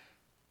her.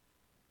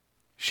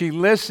 She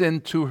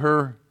listened to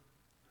her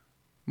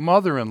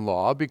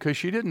mother-in-law because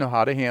she didn't know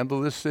how to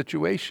handle this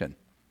situation.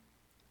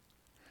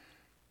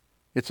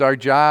 It's our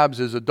jobs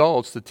as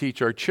adults to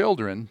teach our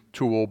children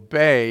to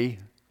obey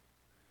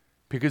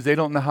because they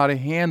don't know how to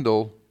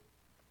handle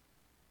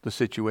the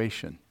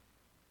situation.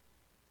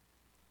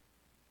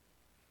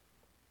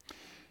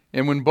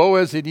 And when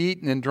Boaz had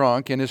eaten and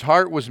drunk and his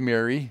heart was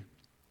merry,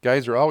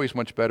 guys are always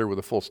much better with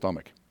a full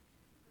stomach.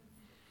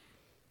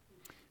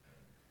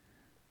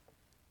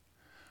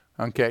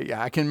 Okay,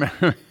 yeah, I can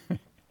remember.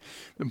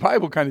 The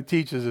Bible kind of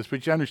teaches this,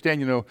 but you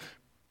understand,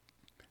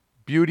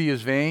 beauty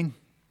is vain,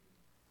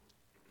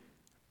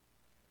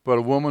 but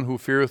a woman who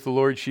feareth the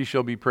Lord, she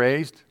shall be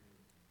praised.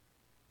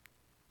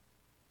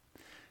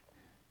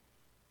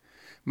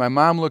 My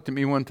mom looked at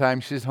me one time.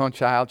 She's a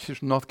child. She's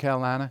from North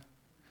Carolina.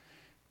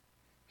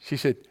 She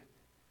said,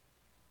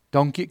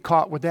 don't get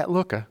caught with that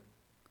looker.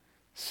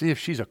 See if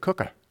she's a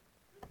cooker.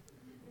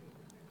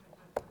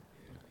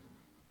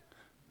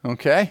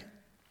 Okay?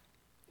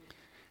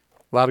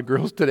 A lot of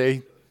girls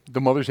today,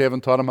 the mothers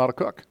haven't taught them how to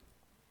cook.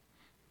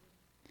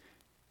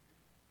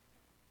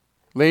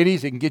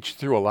 Ladies, it can get you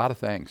through a lot of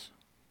things.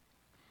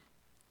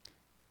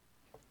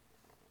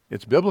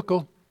 It's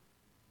biblical.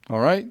 All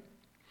right?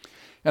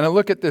 And I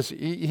look at this.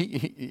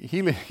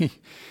 He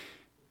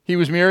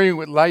was married,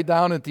 would lie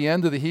down at the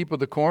end of the heap of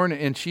the corn,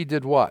 and she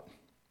did what?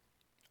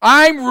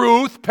 I'm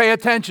Ruth, pay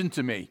attention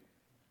to me.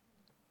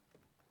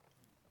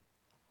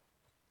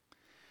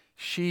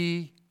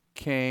 She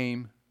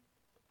came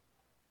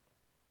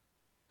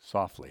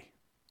softly.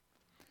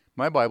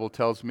 My Bible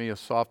tells me a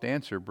soft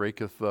answer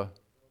breaketh the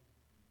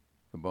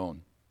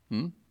bone.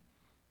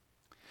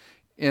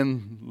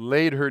 And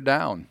laid her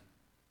down.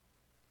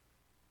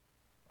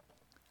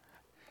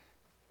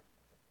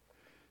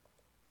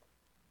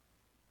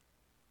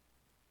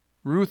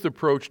 Ruth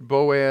approached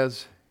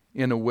Boaz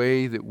in a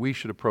way that we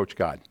should approach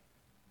God.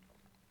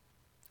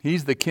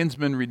 He's the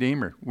kinsman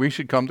redeemer. We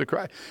should come to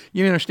Christ.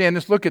 You understand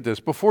this? Look at this.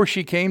 Before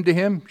she came to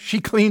him, she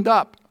cleaned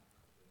up.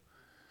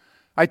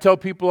 I tell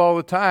people all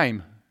the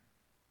time,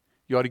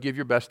 you ought to give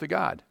your best to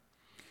God.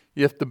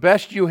 If the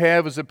best you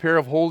have is a pair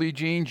of holy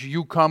jeans,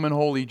 you come in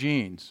holy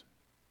jeans.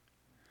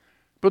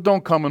 But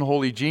don't come in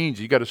holy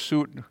jeans. You got a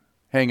suit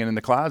hanging in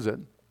the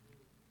closet.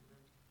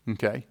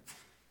 Okay?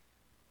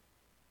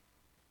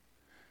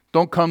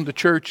 Don't come to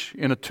church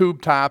in a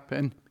tube top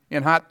and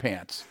in hot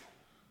pants.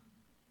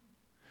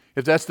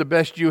 If that's the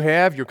best you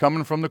have, you're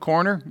coming from the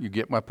corner. You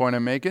get my point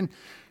I'm making.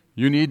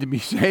 You need to be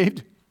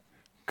saved.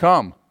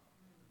 Come.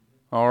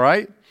 All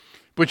right?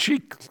 But she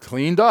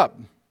cleaned up.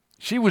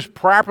 She was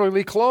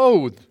properly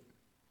clothed.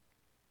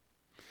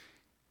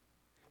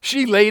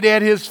 She laid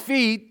at his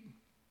feet,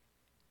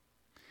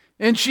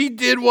 and she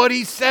did what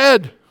he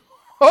said.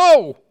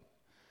 Oh!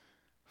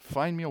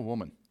 Find me a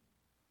woman.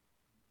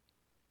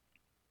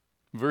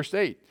 Verse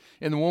 8,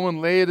 and the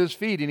woman lay at his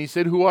feet, and he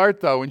said, who art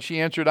thou? And she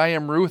answered, I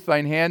am Ruth,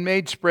 thine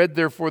handmaid. Spread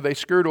therefore thy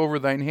skirt over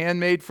thine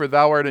handmaid, for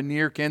thou art a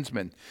near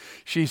kinsman.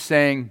 She's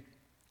saying,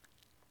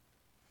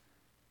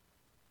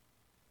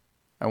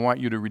 I want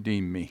you to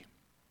redeem me.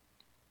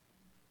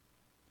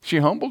 She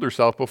humbled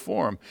herself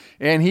before him.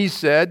 And he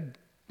said,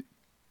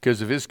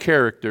 because of his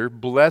character,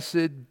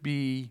 blessed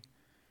be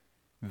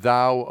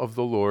thou of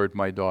the Lord,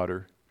 my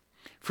daughter.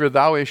 For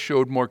thou hast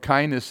showed more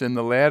kindness in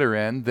the latter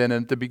end than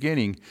at the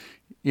beginning,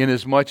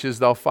 inasmuch as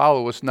thou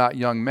followest not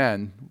young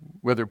men,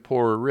 whether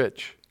poor or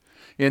rich.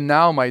 And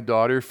now, my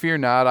daughter, fear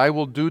not, I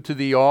will do to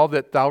thee all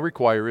that thou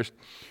requirest,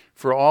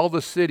 for all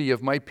the city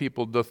of my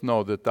people doth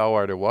know that thou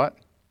art a what?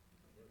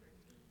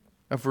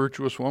 A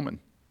virtuous woman.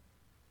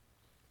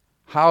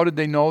 How did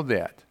they know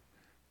that?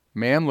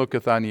 Man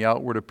looketh on the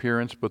outward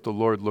appearance, but the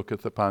Lord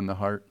looketh upon the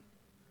heart.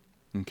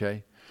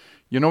 Okay?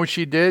 You know what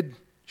she did?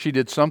 She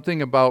did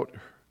something about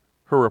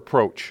her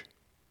approach.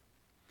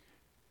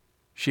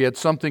 She had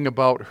something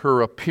about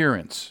her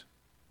appearance.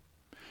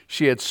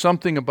 She had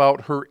something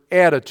about her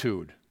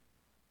attitude.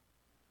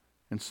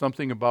 And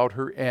something about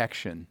her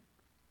action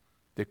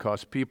that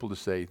caused people to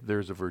say,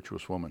 there's a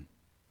virtuous woman.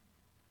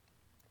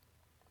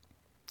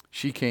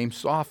 She came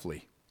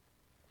softly.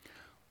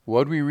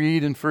 What do we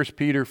read in 1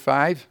 Peter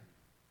 5?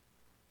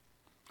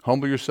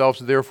 Humble yourselves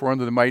therefore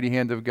under the mighty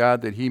hand of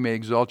God, that he may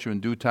exalt you in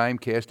due time,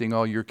 casting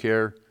all your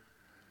care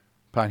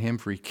upon him,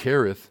 for he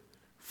careth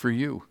for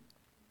you.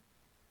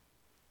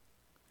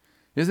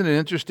 Isn't it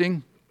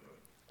interesting?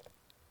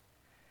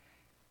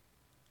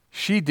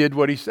 She did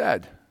what he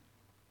said.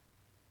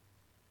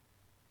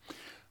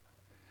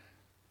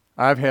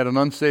 I've had an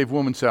unsaved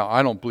woman say,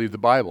 I don't believe the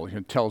Bible.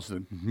 It tells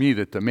me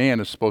that the man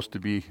is supposed to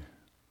be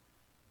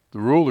the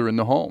ruler in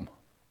the home,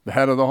 the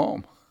head of the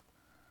home.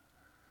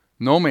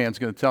 No man's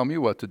going to tell me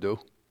what to do.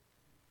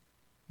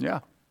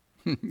 Yeah.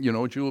 You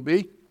know what you will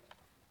be?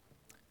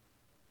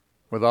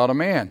 Without a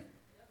man.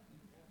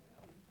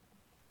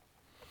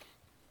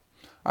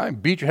 I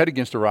beat your head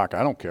against a rock.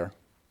 I don't care.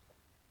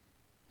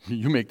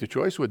 You make the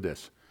choice with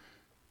this.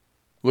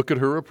 Look at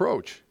her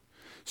approach.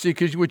 See,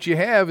 because what you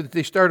have,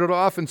 they started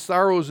off in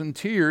sorrows and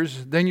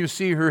tears. Then you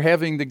see her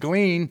having to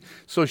glean,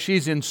 so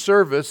she's in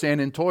service and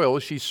in toil.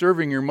 She's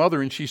serving her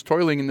mother and she's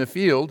toiling in the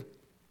field.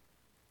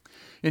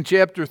 In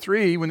chapter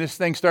 3, when this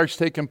thing starts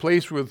taking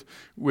place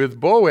with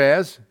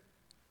Boaz,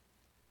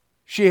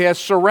 she has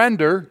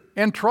surrender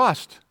and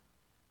trust.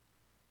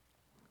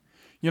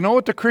 You know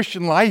what the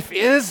Christian life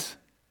is?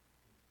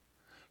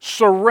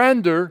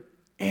 Surrender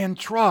and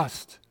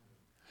trust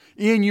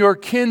in your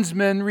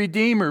kinsman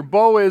redeemer.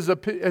 Boaz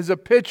is a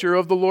picture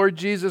of the Lord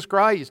Jesus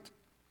Christ.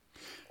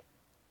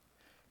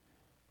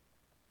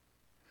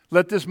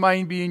 Let this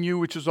mind be in you,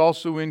 which is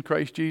also in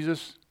Christ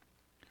Jesus,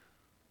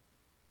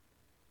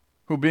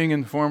 who being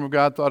in the form of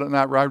God thought it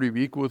not robbery to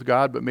be equal with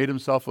God, but made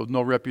himself of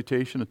no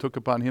reputation, and took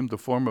upon him the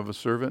form of a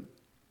servant,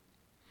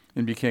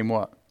 and became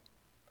what?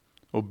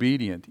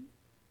 Obedient,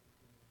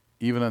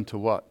 even unto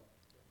what?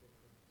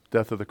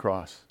 Death of the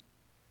cross.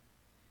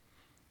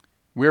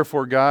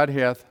 Wherefore God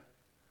hath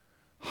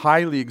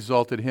highly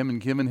exalted him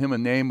and given him a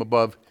name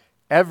above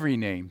every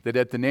name, that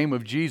at the name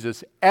of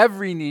Jesus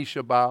every knee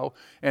shall bow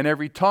and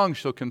every tongue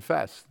shall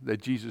confess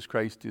that Jesus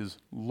Christ is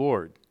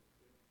Lord,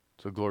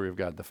 to the glory of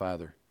God the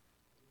Father.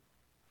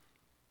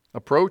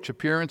 Approach,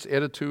 appearance,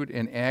 attitude,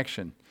 and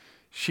action.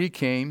 She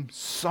came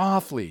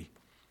softly.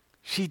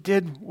 She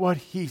did what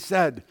he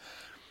said.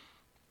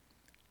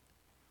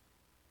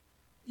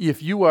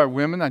 If you are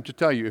women, I have to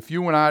tell you, if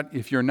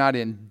you're not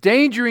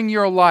endangering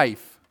your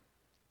life,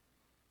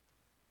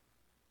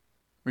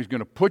 he's going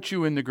to put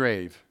you in the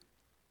grave.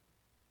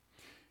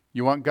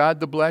 You want God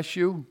to bless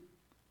you?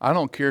 I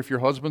don't care if your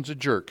husband's a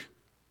jerk.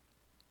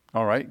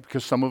 All right?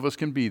 Because some of us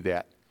can be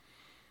that.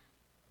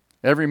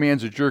 Every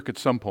man's a jerk at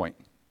some point.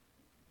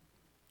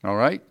 All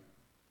right?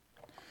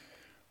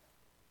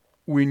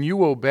 When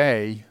you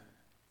obey,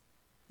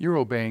 you're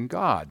obeying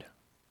God.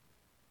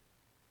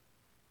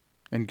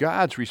 And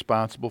God's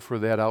responsible for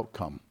that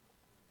outcome.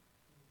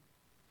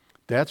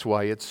 That's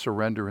why it's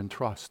surrender and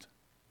trust.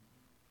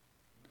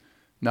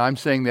 Now, I'm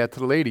saying that to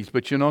the ladies,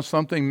 but you know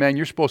something? Men,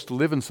 you're supposed to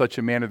live in such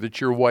a manner that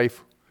your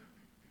wife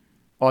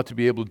ought to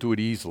be able to do it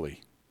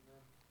easily.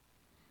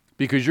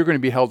 Because you're going to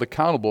be held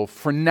accountable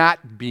for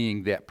not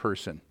being that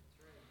person.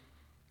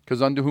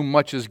 Because unto whom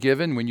much is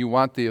given, when you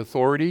want the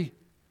authority,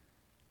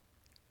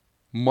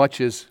 much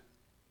is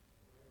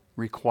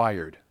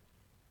required.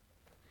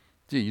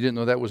 Gee, you didn't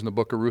know that was in the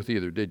book of Ruth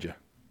either, did you?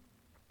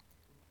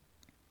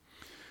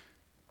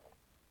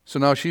 So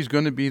now she's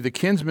going to be the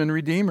kinsman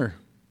redeemer.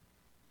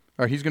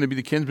 Or he's going to be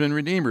the kinsman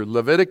redeemer.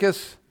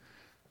 Leviticus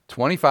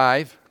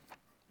 25.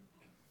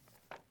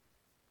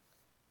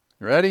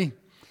 Ready?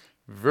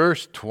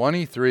 Verse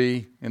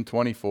 23 and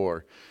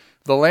 24.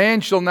 The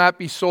land shall not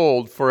be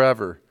sold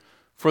forever,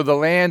 for the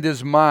land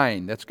is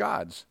mine. That's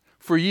God's.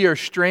 For ye are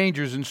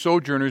strangers and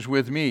sojourners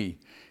with me.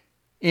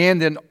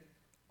 And in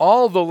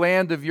all the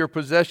land of your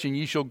possession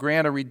ye shall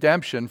grant a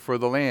redemption for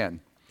the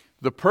land.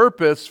 The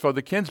purpose for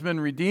the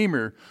kinsman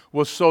redeemer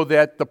was so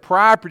that the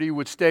property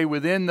would stay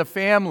within the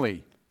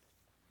family.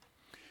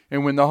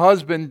 And when the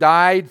husband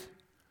died,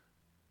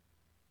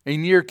 a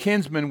near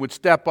kinsman would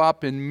step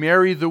up and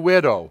marry the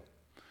widow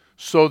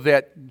so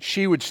that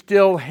she would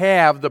still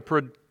have the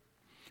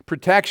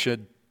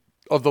protection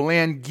of the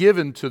land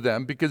given to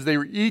them, because they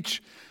were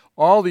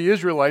all the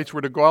Israelites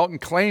were to go out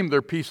and claim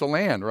their piece of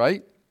land,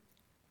 right?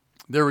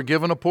 They were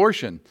given a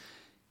portion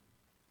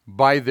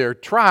by their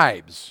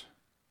tribes,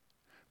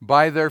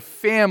 by their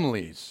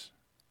families.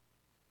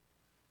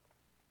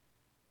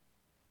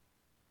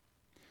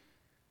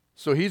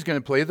 So he's going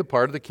to play the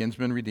part of the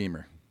kinsman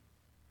redeemer.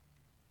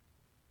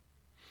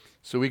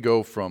 So we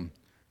go from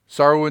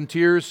sorrow and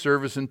tears,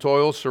 service and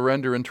toil,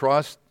 surrender and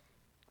trust,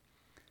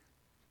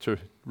 to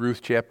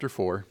Ruth chapter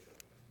 4.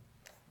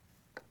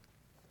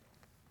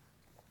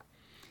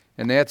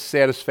 And that's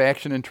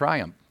satisfaction and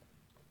triumph.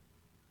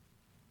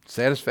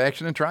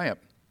 Satisfaction and triumph.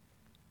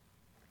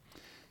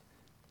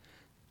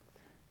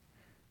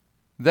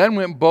 Then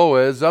went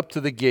Boaz up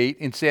to the gate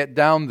and sat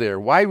down there.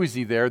 Why was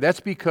he there? That's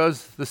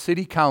because the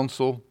city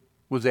council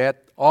was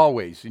at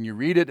always. And you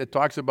read it, it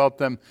talks about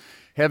them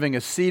having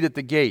a seat at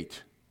the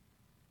gate.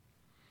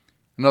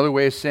 Another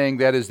way of saying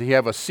that is they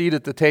have a seat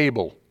at the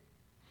table.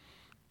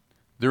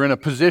 They're in a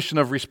position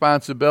of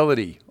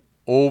responsibility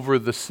over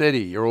the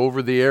city or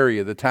over the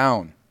area, the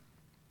town.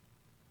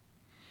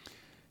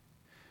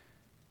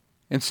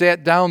 And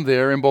sat down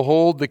there, and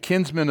behold, the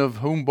kinsman of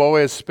whom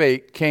Boaz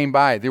spake came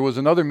by. There was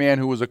another man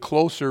who was a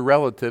closer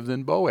relative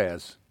than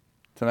Boaz,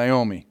 to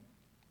Naomi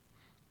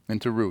and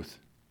to Ruth.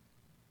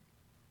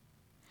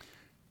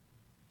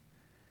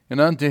 And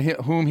unto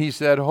whom he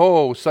said,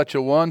 Ho, such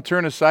a one,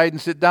 turn aside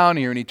and sit down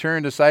here. And he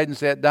turned aside and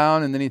sat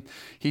down, and then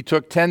he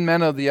took 10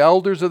 men of the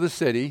elders of the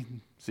city.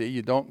 See,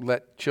 you don't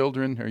let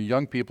children or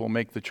young people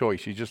make the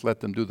choice. You just let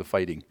them do the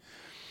fighting.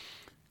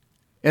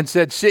 and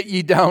said, Sit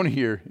ye down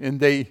here. And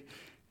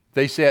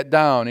they sat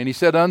down. And he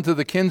said unto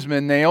the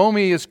kinsman,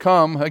 Naomi is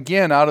come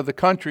again out of the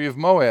country of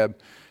Moab,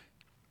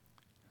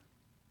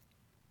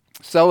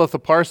 selleth a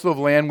parcel of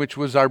land which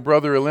was our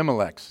brother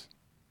Elimelech's.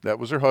 That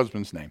was her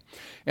husband's name.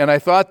 And I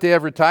thought to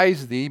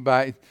advertise thee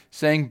by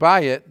saying,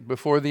 Buy it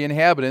before the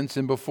inhabitants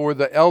and before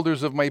the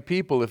elders of my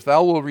people. If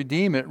thou wilt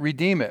redeem it,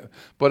 redeem it.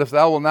 But if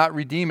thou wilt not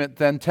redeem it,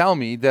 then tell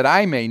me, that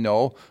I may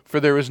know,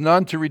 for there is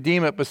none to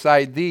redeem it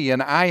beside thee,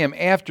 and I am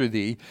after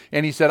thee.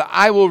 And he said,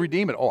 I will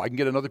redeem it. Oh, I can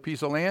get another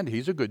piece of land?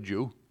 He's a good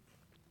Jew.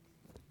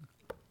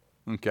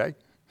 Okay.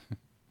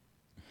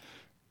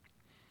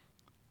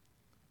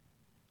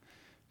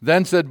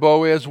 Then said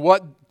Boaz,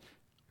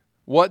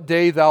 What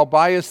day thou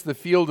buyest the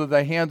field of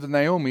thy hand of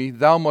Naomi,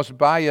 thou must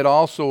buy it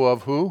also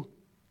of who?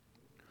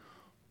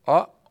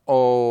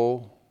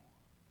 Uh-oh.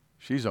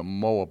 She's a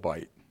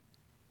Moabite.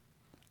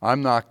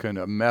 I'm not going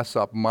to mess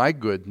up my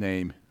good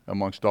name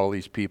amongst all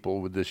these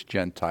people with this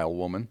Gentile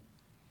woman,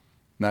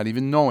 not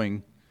even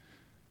knowing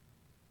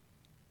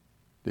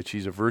that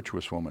she's a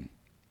virtuous woman.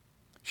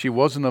 She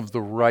wasn't of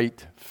the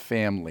right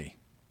family.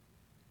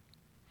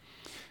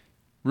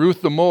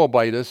 Ruth the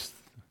Moabitess,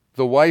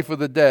 the wife of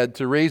the dead,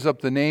 to raise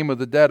up the name of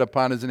the dead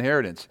upon his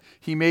inheritance.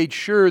 He made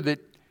sure that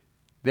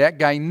that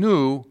guy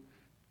knew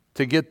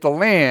to get the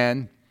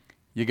land,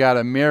 you got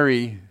to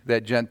marry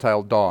that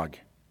Gentile dog.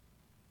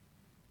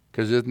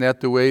 Because isn't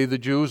that the way the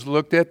Jews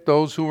looked at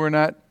those who were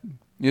not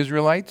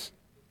Israelites?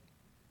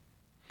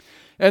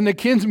 And the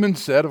kinsman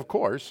said, of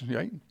course,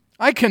 right?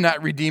 I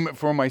cannot redeem it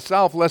for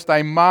myself, lest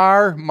I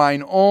mar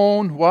mine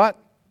own, what?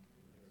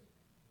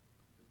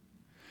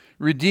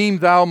 Redeem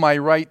thou my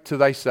right to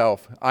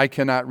thyself. I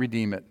cannot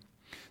redeem it.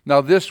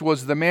 Now this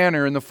was the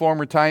manner in the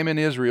former time in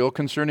Israel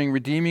concerning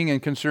redeeming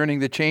and concerning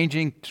the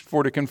changing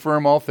for to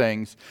confirm all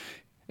things.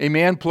 A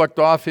man plucked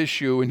off his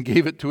shoe and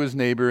gave it to his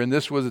neighbor, and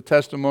this was a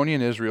testimony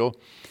in Israel.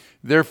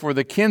 Therefore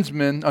the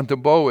kinsman unto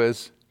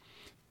Boaz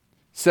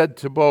said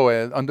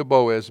unto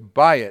Boaz,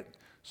 Buy it.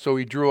 So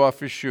he drew off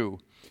his shoe.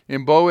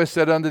 And Boaz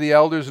said unto the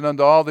elders and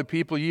unto all the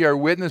people, Ye are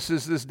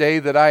witnesses this day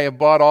that I have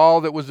bought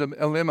all that was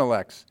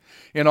Elimelech's,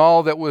 and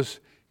all that was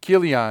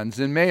Chilion's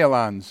and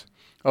Mahlon's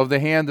of the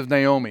hand of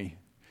Naomi.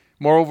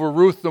 Moreover,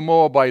 Ruth the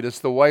Moabitess,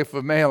 the wife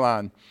of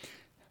Mahlon,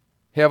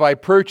 have I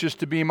purchased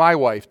to be my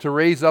wife, to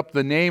raise up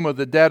the name of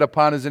the dead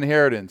upon his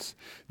inheritance,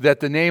 that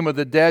the name of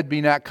the dead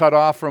be not cut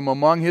off from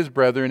among his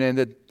brethren, and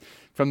that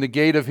from the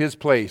gate of his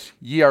place.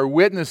 Ye are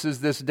witnesses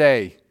this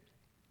day.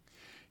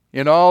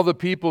 And all the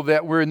people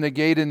that were in the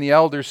gate and the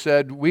elders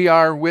said, We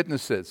are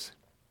witnesses.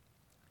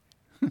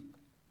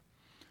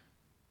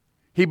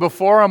 He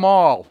before them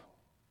all.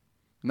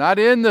 Not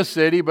in the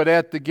city, but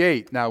at the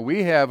gate. Now,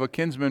 we have a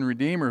kinsman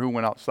redeemer who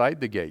went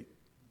outside the gate.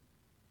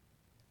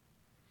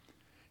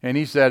 And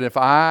he said, if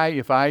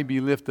I be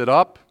lifted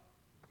up,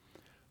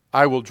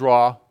 I will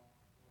draw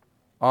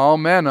all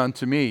men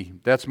unto me.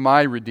 That's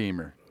my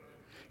redeemer.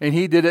 And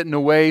he did it in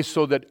a way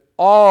so that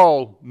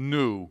all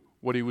knew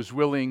what he was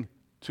willing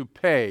to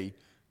pay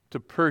to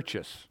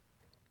purchase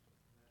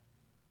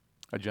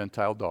a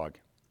Gentile dog.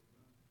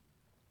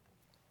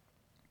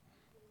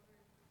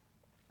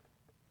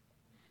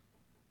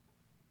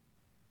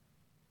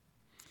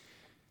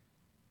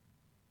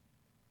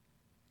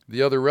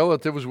 The other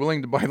relative was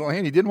willing to buy the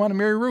land. He didn't want to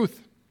marry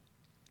Ruth.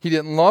 He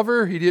didn't love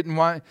her. He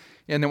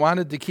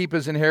wanted to keep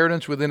his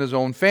inheritance within his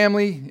own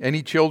family.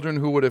 Any children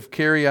who would have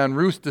carried on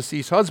Ruth's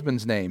deceased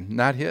husband's name,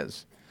 not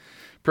his.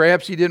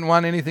 Perhaps he didn't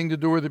want anything to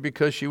do with her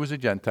because she was a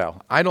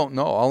Gentile. I don't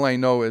know. All I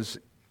know is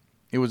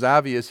it was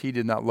obvious he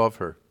did not love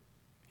her.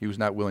 He was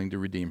not willing to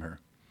redeem her.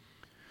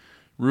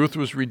 Ruth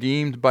was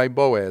redeemed by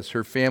Boaz.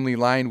 Her family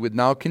line would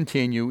now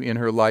continue in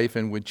her life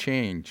and would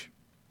change.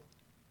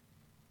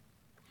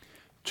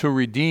 To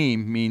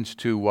redeem means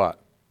to what?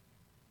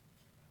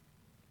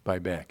 Buy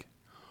back.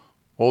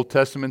 Old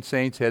Testament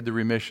saints had the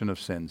remission of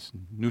sins.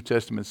 New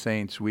Testament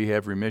saints, we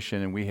have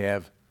remission and we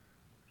have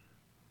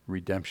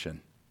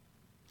redemption.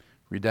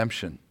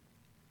 Redemption.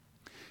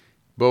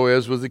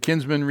 Boaz was the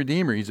kinsman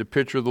redeemer. He's a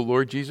picture of the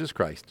Lord Jesus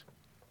Christ,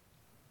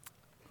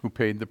 who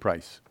paid the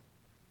price.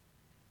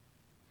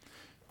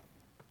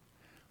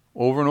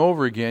 Over and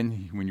over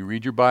again, when you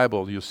read your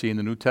Bible, you'll see in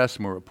the New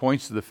Testament where it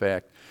points to the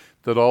fact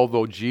that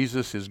although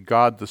Jesus is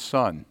God the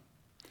Son,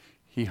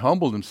 he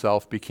humbled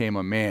himself, became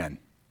a man,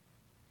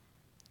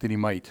 that he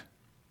might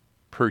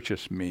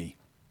purchase me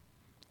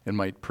and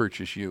might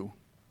purchase you.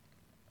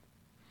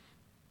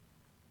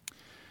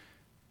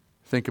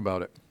 Think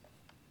about it.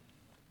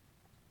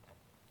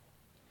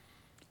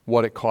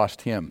 What it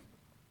cost him.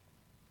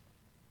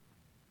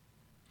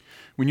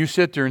 When you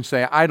sit there and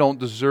say, I don't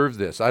deserve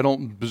this, I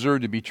don't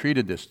deserve to be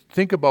treated this,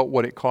 think about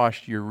what it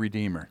cost your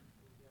Redeemer.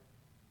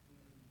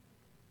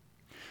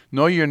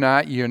 No, you're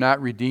not. You're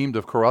not redeemed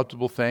of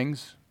corruptible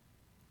things.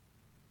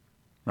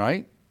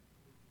 Right?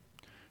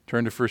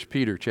 Turn to 1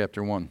 Peter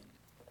chapter 1.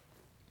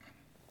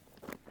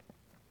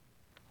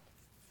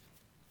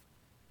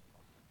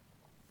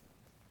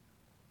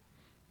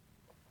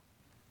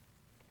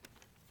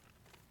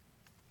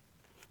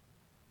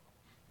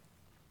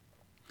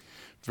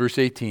 Verse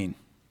 18.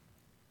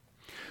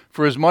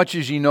 For as much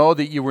as ye know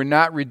that you were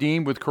not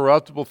redeemed with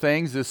corruptible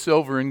things, as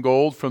silver and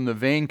gold, from the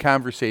vain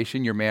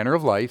conversation, your manner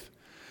of life,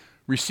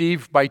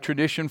 received by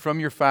tradition from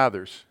your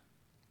fathers,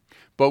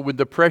 but with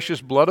the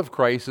precious blood of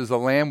Christ as a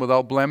lamb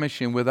without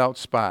blemish and without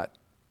spot,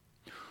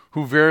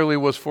 who verily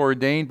was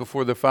foreordained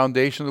before the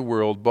foundation of the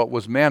world, but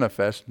was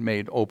manifest,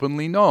 made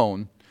openly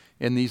known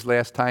in these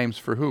last times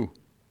for who?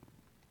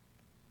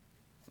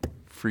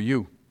 For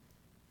you.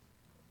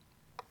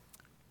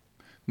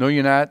 Know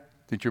you not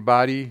that your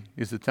body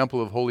is the temple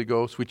of Holy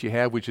Ghost, which you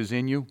have, which is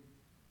in you?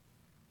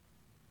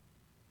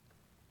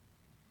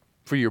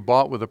 For you're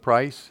bought with a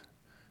price.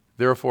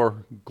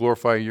 Therefore,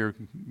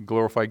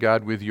 glorify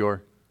God with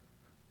your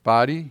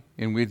body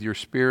and with your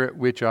spirit,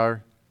 which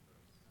are,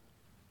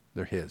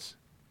 they're His.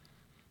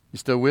 You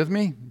still with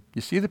me?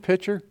 You see the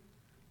picture?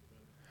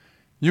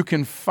 You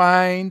can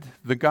find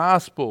the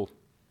gospel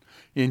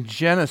in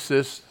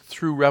Genesis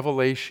through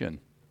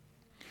Revelation.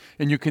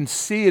 And you can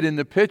see it in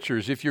the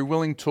pictures if you're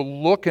willing to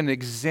look and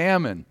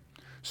examine.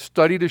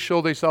 Study to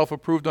show thyself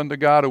approved unto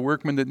God, a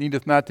workman that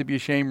needeth not to be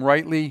ashamed,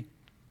 rightly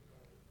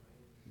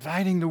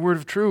dividing the word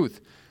of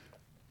truth.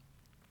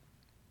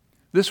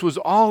 This was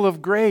all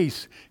of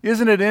grace.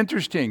 Isn't it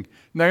interesting?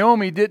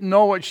 Naomi didn't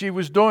know what she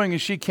was doing,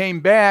 and she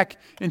came back,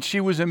 and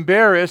she was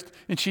embarrassed,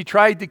 and she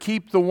tried to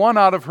keep the one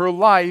out of her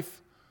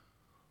life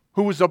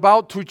who was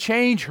about to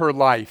change her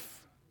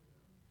life.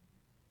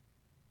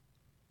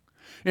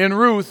 And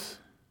Ruth,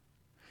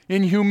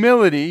 in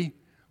humility,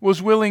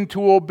 was willing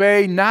to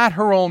obey not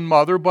her own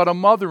mother, but a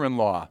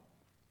mother-in-law.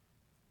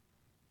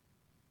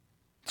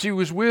 She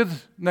was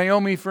with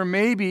Naomi for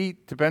maybe,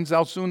 depends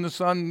how soon the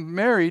son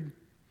married,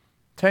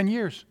 10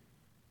 years.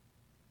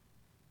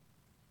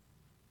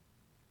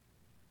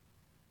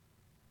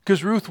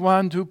 Because Ruth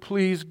wanted to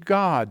please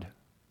God.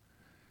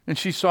 And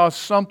she saw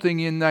something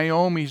in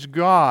Naomi's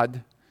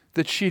God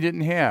that she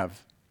didn't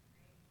have.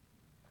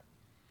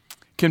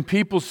 Can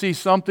people see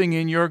something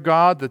in your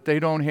God that they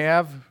don't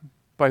have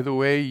by the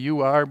way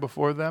you are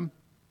before them?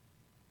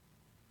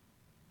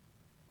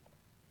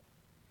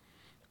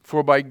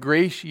 For by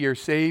grace ye are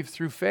saved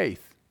through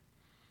faith,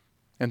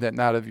 and that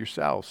not of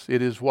yourselves.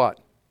 It is what?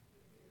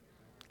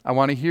 I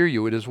want to hear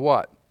you. It is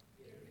what?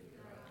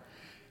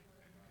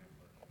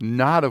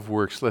 Not of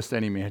works, lest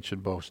any man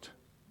should boast.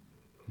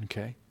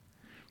 Okay?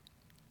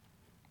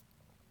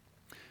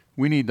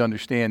 We need to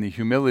understand the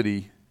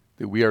humility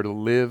that we are to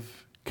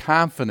live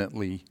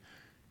confidently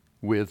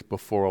with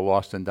before a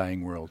lost and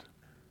dying world.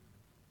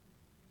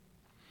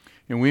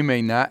 And we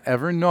may not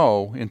ever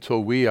know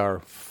until we are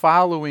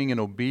following in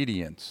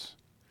obedience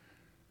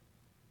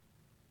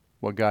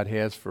what God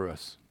has for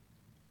us.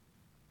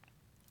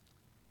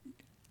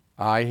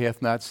 Eye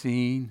hath not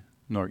seen,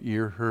 nor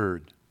ear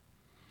heard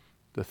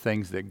the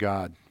things that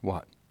God,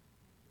 what?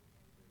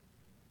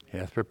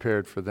 Hath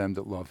prepared for them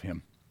that love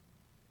Him.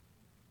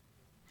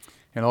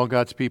 And all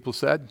God's people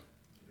said,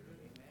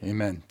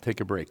 Amen.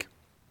 Take a break.